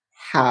just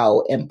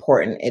how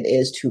important it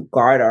is to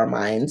guard our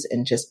minds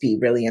and just be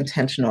really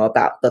intentional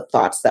about the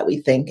thoughts that we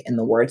think and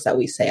the words that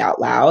we say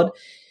out loud.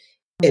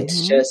 Mm-hmm.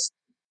 It's just,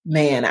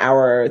 man,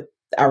 our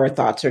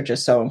thoughts are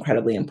just so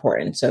incredibly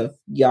important. So if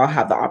y'all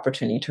have the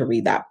opportunity to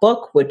read that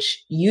book,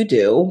 which you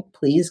do,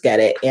 please get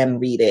it and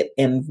read it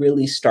and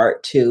really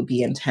start to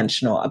be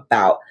intentional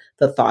about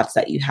the thoughts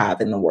that you have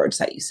and the words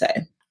that you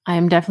say. I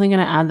am definitely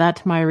going to add that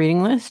to my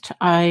reading list.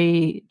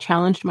 I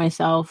challenged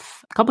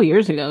myself a couple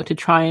years ago to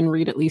try and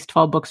read at least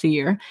 12 books a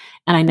year,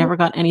 and I never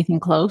got anything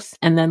close.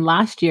 And then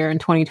last year in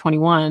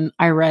 2021,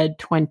 I read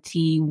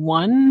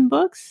 21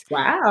 books.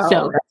 Wow,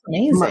 so that's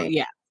amazing.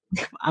 Yeah.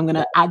 I'm going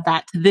to add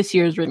that to this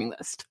year's reading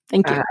list.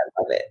 Thank you. I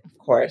love it. Of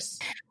course.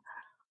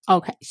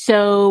 Okay.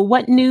 So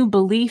what new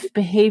belief,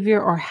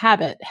 behavior, or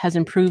habit has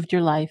improved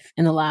your life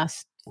in the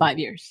last 5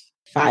 years?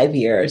 5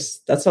 years.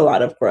 That's a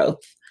lot of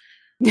growth.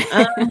 Because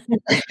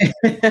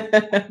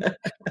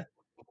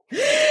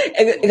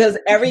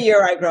every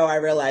year I grow, I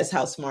realize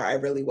how smart I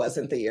really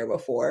wasn't the year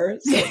before.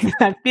 So.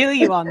 I feel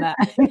you on that.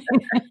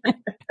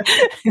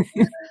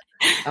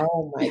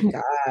 Oh my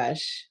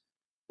gosh.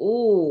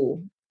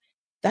 Ooh.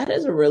 That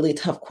is a really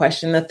tough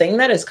question. The thing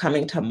that is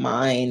coming to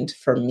mind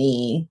for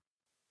me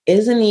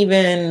isn't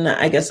even,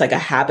 I guess, like a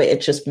habit.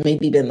 It's just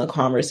maybe been the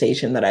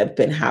conversation that I've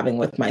been having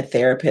with my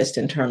therapist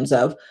in terms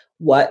of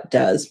what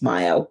does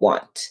Maya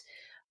want?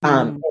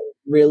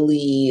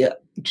 Really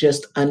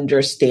just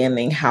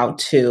understanding how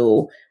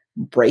to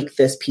break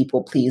this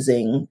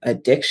people-pleasing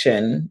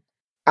addiction.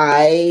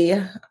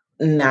 I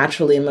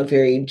naturally am a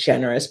very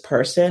generous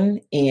person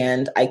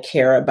and I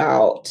care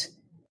about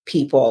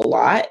people a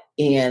lot,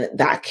 and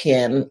that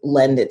can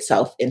lend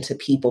itself into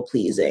people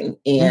pleasing.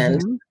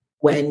 And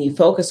when you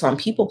focus on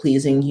people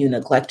pleasing, you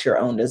neglect your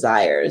own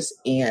desires.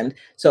 And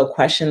so a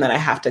question that I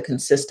have to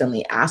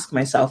consistently ask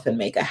myself and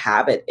make a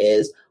habit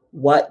is,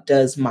 what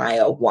does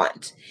Maya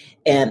want?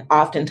 And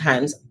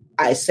oftentimes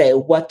I say,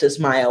 what does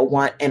Maya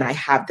want? And I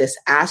have this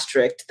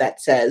asterisk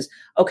that says,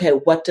 okay,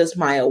 what does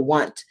Maya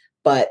want?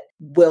 But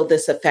will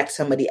this affect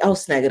somebody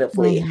else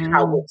negatively?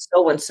 How would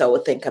so-and-so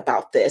think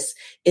about this?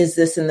 Is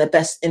this in the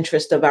best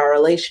interest of our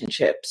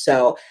relationship?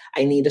 So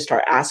I need to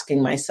start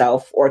asking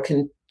myself, or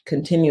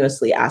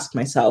continuously ask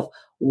myself,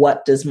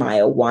 what does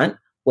Maya want,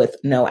 with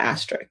no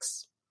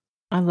asterisks?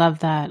 I love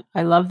that.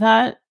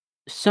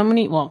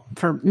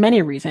 For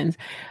many reasons,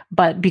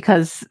 but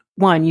because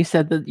one, you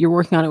said that you're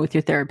working on it with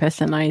your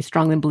therapist, and I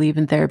strongly believe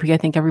in therapy. I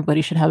think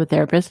everybody should have a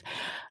therapist.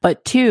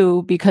 But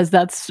two, because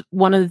that's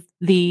one of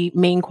the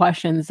main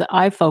questions that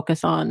I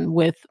focus on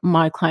with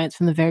my clients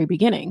from the very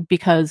beginning,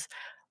 because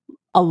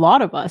a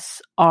lot of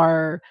us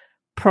are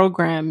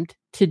programmed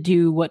to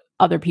do what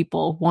other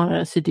people want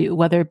us to do,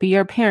 whether it be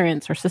our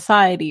parents or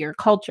society or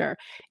culture.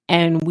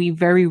 And we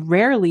very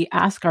rarely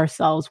ask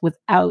ourselves,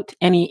 without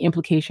any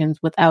implications,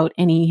 without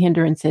any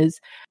hindrances,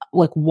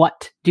 like,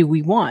 what do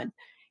we want?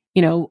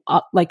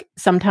 Like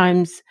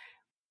sometimes,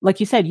 like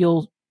you said,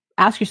 you'll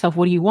ask yourself,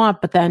 what do you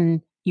want? But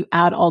then you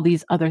add all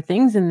these other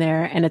things in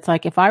there. And it's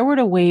like, if I were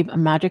to wave a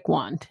magic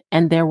wand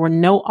and there were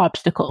no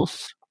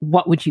obstacles,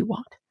 what would you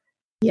want?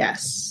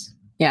 Yes.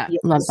 Yeah, yes.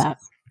 Love that.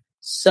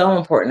 So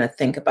important to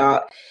think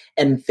about,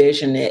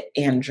 envision it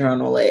and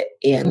journal it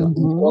and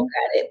look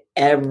at it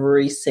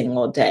every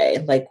single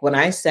day. Like when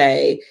I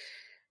say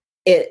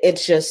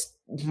it's just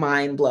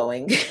mind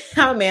blowing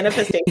how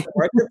manifestation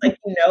works. It's like,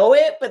 you know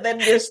it, but then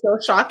you're still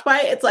shocked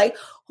by it. It's like,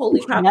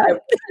 holy crap, I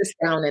wrote this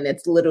down and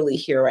it's literally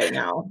here right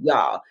now,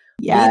 y'all.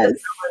 Yes. Be the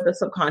power of the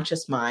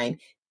subconscious mind.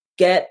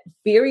 Get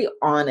very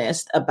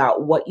honest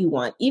about what you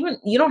want. Even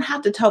you don't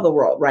have to tell the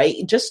world, right?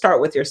 Just start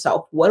with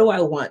yourself. What do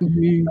I want?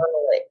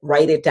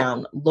 Write it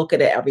down. Look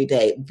at it every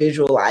day.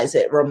 Visualize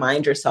it.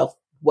 Remind yourself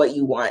what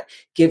you want.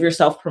 Give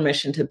yourself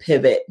permission to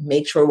pivot.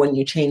 Make sure when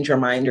you change your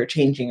mind, you're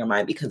changing your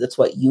mind because it's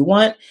what you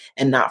want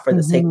and not for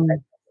the sake of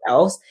anyone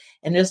else.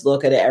 And just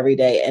look at it every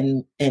day,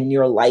 and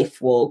your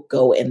life will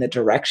go in the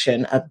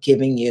direction of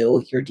giving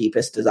you your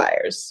deepest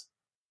desires.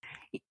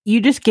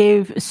 You just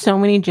gave so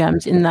many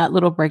gems in that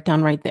little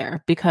breakdown right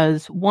there,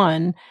 because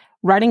one,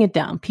 writing it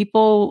down,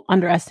 people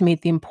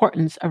underestimate the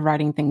importance of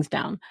writing things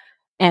down,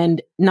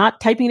 and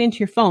not typing it into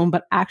your phone,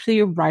 but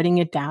actually writing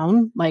it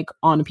down like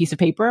on a piece of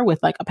paper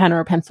with like a pen or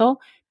a pencil,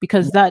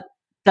 because that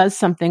does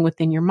something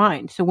within your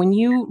mind. So when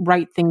you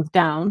write things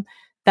down,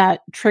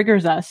 that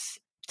triggers us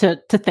to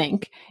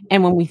think.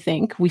 And when we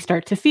think, we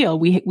start to feel.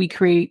 We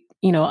create,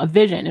 a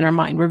vision in our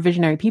mind. We're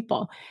visionary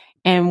people.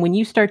 And when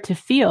you start to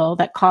feel,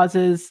 that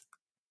causes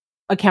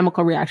a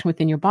chemical reaction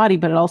within your body,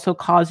 but it also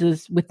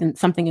causes within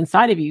something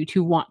inside of you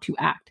to want to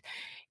act.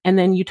 And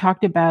then you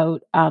talked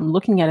about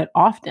looking at it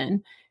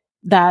often.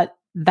 That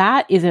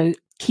is a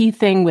key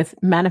thing with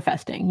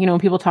manifesting. When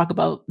people talk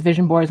about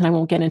vision boards, and I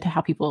won't get into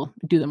how people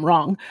do them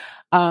wrong,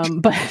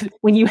 but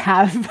when you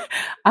have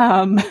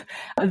a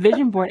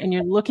vision board and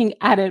you're looking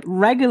at it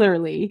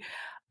regularly,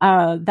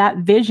 that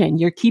vision,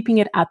 you're keeping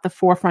it at the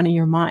forefront of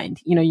your mind.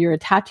 You're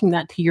attaching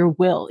that to your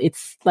will.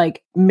 It's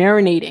like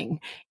marinating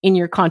in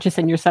your conscious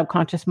and your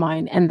subconscious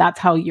mind. And that's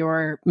how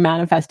you're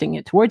manifesting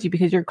it towards you,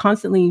 because you're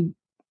constantly,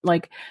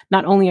 like,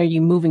 not only are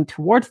you moving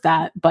towards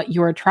that, but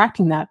you're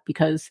attracting that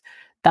because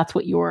that's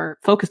what you're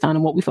focused on,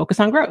 and what we focus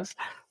on grows.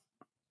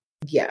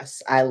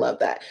 Yes, I love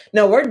that.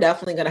 No, we're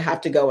definitely going to have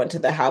to go into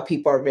the how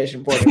people are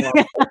vision boarding,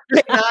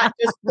 not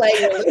just play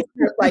your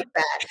listeners like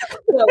that.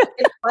 So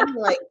it's funny,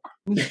 like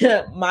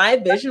my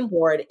vision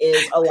board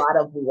is a lot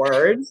of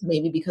words,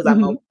 maybe because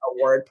I'm a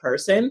word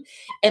person,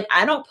 and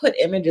I don't put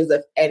images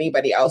of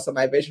anybody else on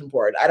my vision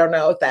board. I don't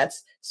know if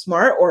that's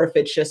smart or if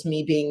it's just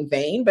me being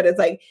vain, but it's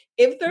like,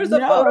 if there's a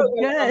photo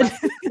on my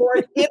vision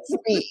board, it's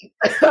me.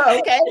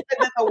 Okay. And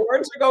then the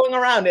words are going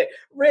around it: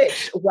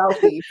 rich,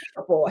 wealthy,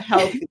 beautiful,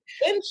 healthy,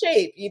 in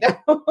shape,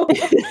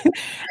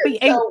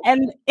 So,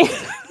 and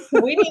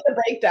we need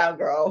the breakdown,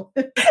 girl.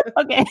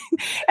 Okay.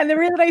 And the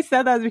reason I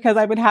said that is because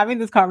I've been having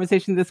this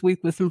conversation this week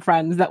with some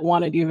friends that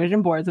want to do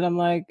vision boards. And I'm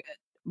like,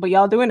 but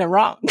y'all doing it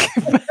wrong.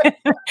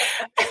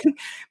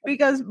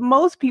 Because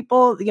most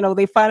people,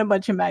 they find a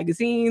bunch of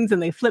magazines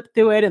and they flip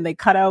through it and they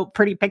cut out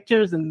pretty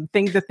pictures and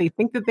things that they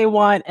think that they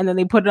want. And then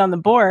they put it on the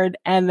board,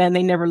 and then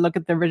they never look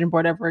at their vision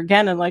board ever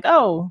again. And like,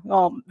 oh,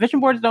 well, vision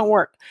boards don't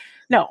work.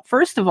 No,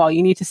 first of all,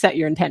 you need to set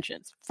your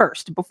intentions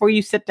first before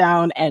you sit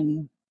down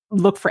and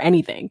look for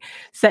anything.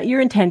 Set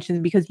your intentions,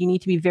 because you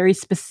need to be very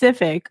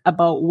specific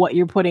about what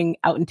you're putting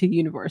out into the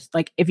universe.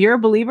 Like, if you're a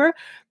believer,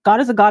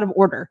 God is a God of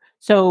order.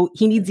 So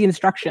he needs the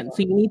instructions.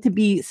 So you need to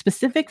be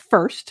specific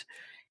first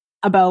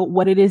about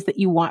what it is that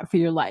you want for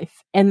your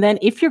life. And then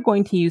if you're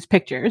going to use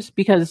pictures,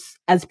 because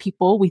as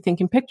people, we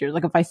think in pictures.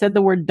 Like if I said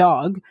the word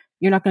dog,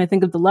 you're not going to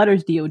think of the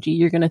letters DOG.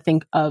 You're going to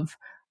think of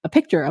a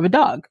picture of a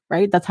dog,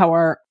 right? That's how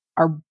our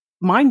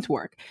minds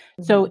work.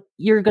 So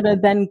you're going to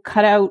then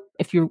cut out,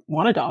 if you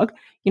want a dog,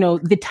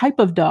 the type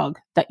of dog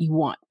that you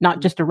want,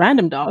 not just a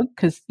random dog,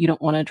 because you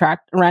don't want to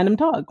attract a random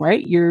dog,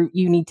 right? You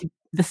need to,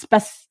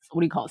 what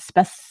do you call it?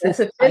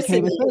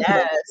 Specificity.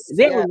 Yes.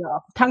 There we go.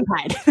 Tongue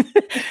tied.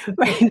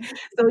 Right.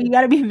 So you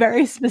got to be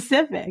very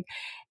specific.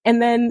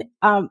 And then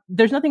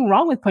there's nothing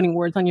wrong with putting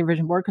words on your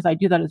vision board, because I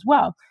do that as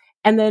well.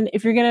 And then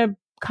if you're going to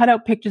cut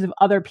out pictures of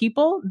other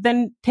people,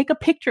 then take a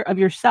picture of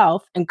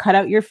yourself and cut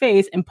out your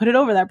face and put it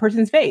over that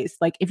person's face.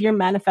 Like if you're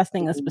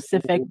manifesting a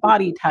specific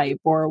body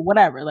type or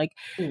whatever,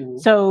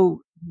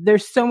 so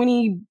there's so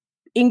many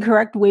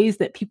incorrect ways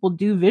that people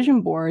do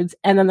vision boards.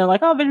 And then they're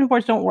like, oh, vision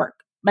boards don't work.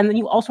 And then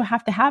you also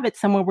have to have it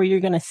somewhere where you're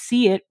going to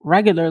see it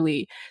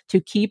regularly to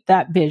keep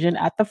that vision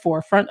at the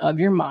forefront of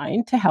your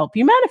mind to help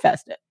you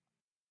manifest it.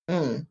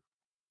 Mm.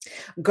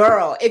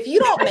 Girl, if you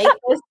don't make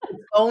this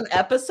its own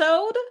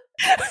episode,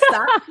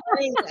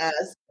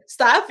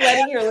 stop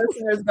letting your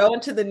listeners go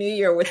into the new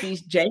year with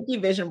these janky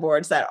vision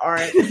boards that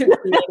aren't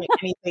creating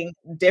anything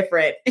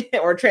different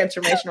or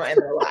transformational in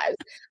their lives.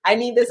 I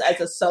need this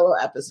as a solo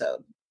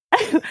episode.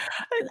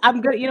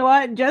 I'm good. You know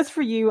what? Just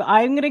for you,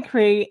 I'm going to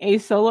create a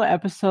solo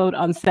episode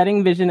on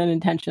setting vision and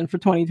intention for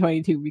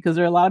 2022 because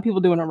there are a lot of people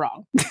doing it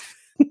wrong.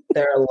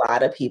 There are a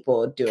lot of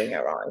people doing it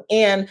wrong.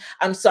 And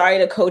I'm sorry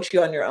to coach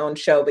you on your own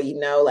show, but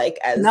No,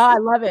 I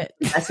love it.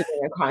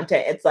 Messaging and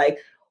content, it's like,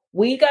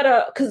 we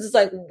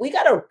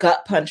gotta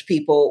gut punch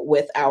people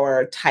with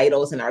our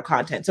titles and our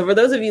content. So for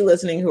those of you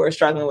listening who are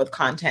struggling with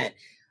content,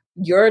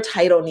 your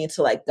title needs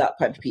to gut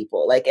punch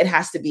people. It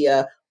has to be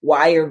a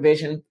why your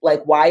vision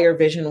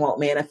won't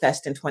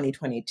manifest in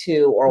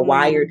 2022, or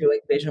why you're doing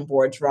vision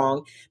boards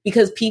wrong,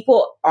 because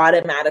people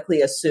automatically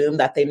assume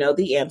that they know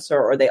the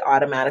answer, or they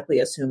automatically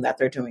assume that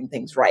they're doing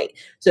things right.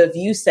 So if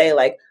you say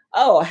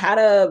how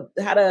to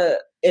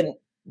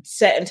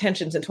set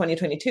intentions in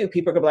 2022,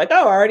 people are gonna be like,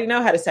 oh, I already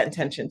know how to set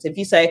intentions. If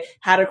you say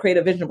how to create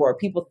a vision board,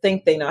 people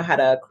think they know how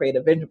to create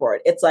a vision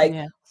board. It's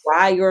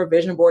why your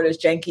vision board is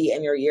janky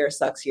and your year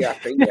sucks year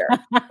after year.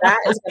 That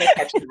is going to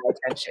catch my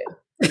attention.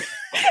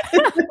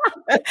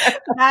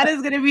 That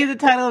is going to be the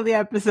title of the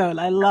episode.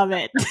 I love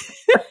it.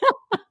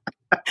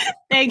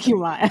 Thank you,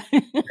 Maya.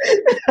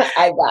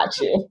 I got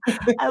you.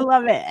 I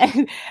love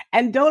it.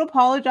 And don't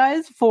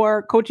apologize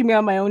for coaching me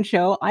on my own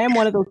show. I am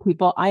one of those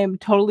people. I am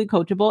totally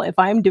coachable. If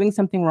I am doing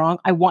something wrong,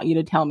 I want you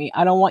to tell me.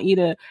 I don't want you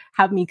to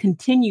have me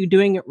continue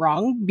doing it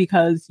wrong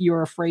because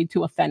you're afraid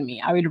to offend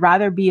me. I would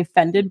rather be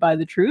offended by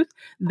the truth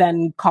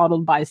than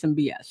coddled by some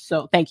BS.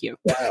 So thank you.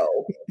 Whoa.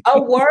 A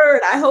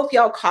word. I hope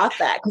y'all caught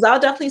that, because I'll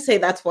definitely say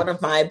that's one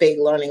of my big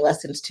learning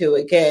lessons too.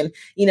 Again,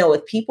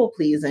 with people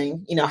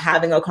pleasing,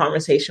 having a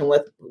conversation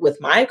with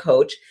my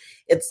coach,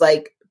 it's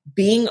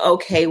being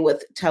okay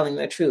with telling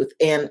the truth.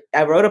 And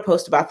I wrote a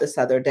post about this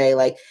the other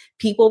day,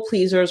 people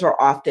pleasers are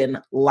often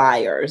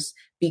liars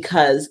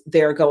because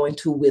they're going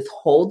to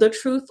withhold the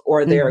truth,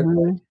 or they're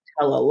going to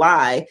tell a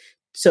lie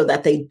so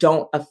that they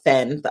don't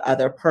offend the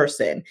other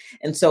person.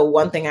 And so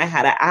one thing I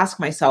had to ask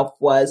myself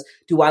was,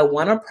 do I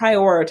want to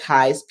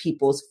prioritize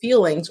people's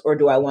feelings, or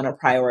do I want to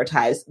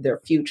prioritize their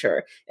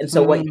future? And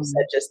so what you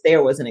said just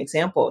there was an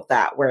example of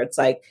that, where it's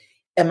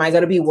am I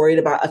going to be worried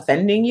about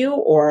offending you,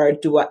 or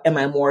am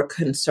I more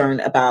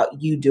concerned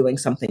about you doing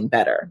something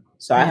better?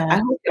 So I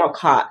hope y'all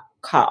caught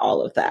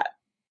all of that.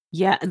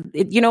 Yeah.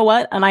 You know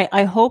what? And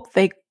I hope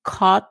they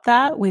caught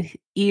that with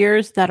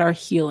ears that are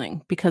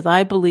healing, because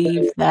I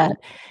believe that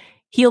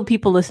healed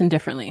people listen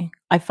differently.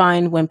 I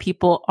find when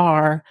people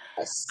are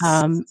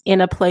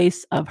in a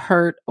place of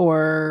hurt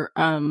or,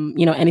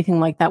 anything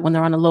like that, when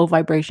they're on a low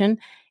vibration,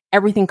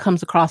 everything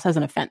comes across as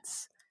an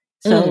offense.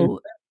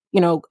 So,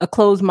 a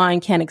closed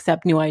mind can't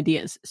accept new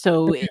ideas.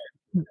 So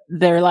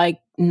they're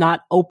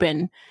not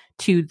open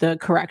to the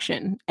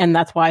correction. And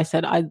that's why I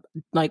said,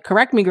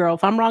 correct me, girl.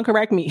 If I'm wrong,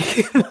 correct me.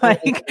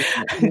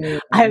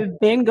 I've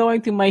been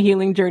going through my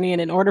healing journey.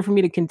 And in order for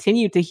me to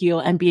continue to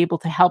heal and be able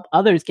to help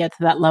others get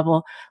to that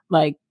level,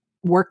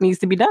 work needs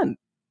to be done.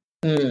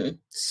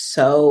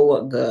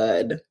 So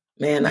good.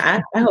 Man,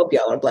 I hope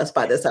y'all are blessed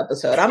by this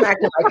episode. I'm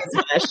acting like it's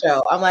my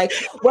show. I'm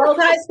well,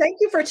 guys, thank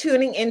you for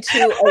tuning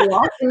into A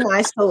Walk in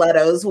My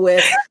Stilettos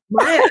with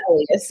Maya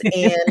Elious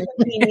and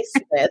Makini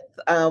Smith.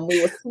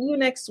 We will see you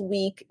next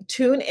week.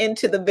 Tune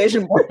into the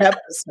Vision Board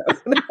episode.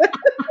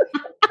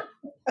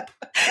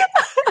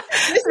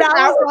 This is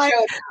our show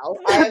now.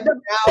 I am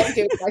now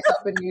giving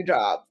myself a new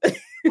job.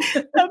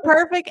 The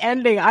perfect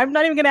ending. I'm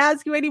not even going to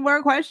ask you any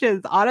more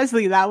questions.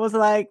 Honestly, that was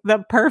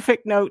the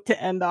perfect note to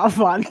end off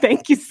on.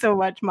 Thank you so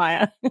much,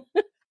 Maya.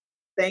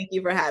 Thank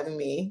you for having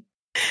me.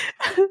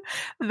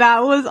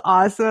 That was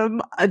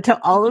awesome. To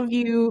all of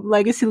you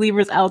legacy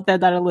leavers out there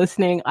that are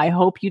listening, I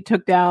hope you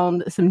took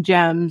down some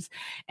gems,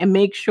 and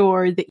make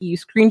sure that you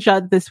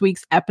screenshot this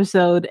week's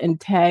episode and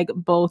tag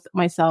both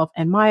myself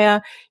and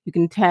Maya. You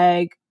can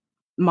tag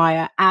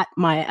Maya at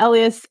Maya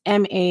Elious,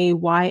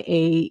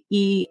 MayaElious,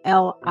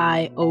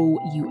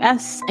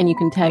 and you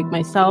can tag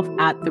myself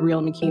at The Real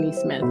Makini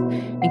Smith,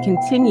 and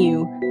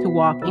continue to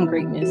walk in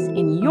greatness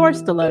in your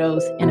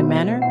stilettos in a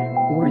manner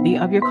worthy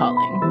of your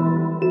calling.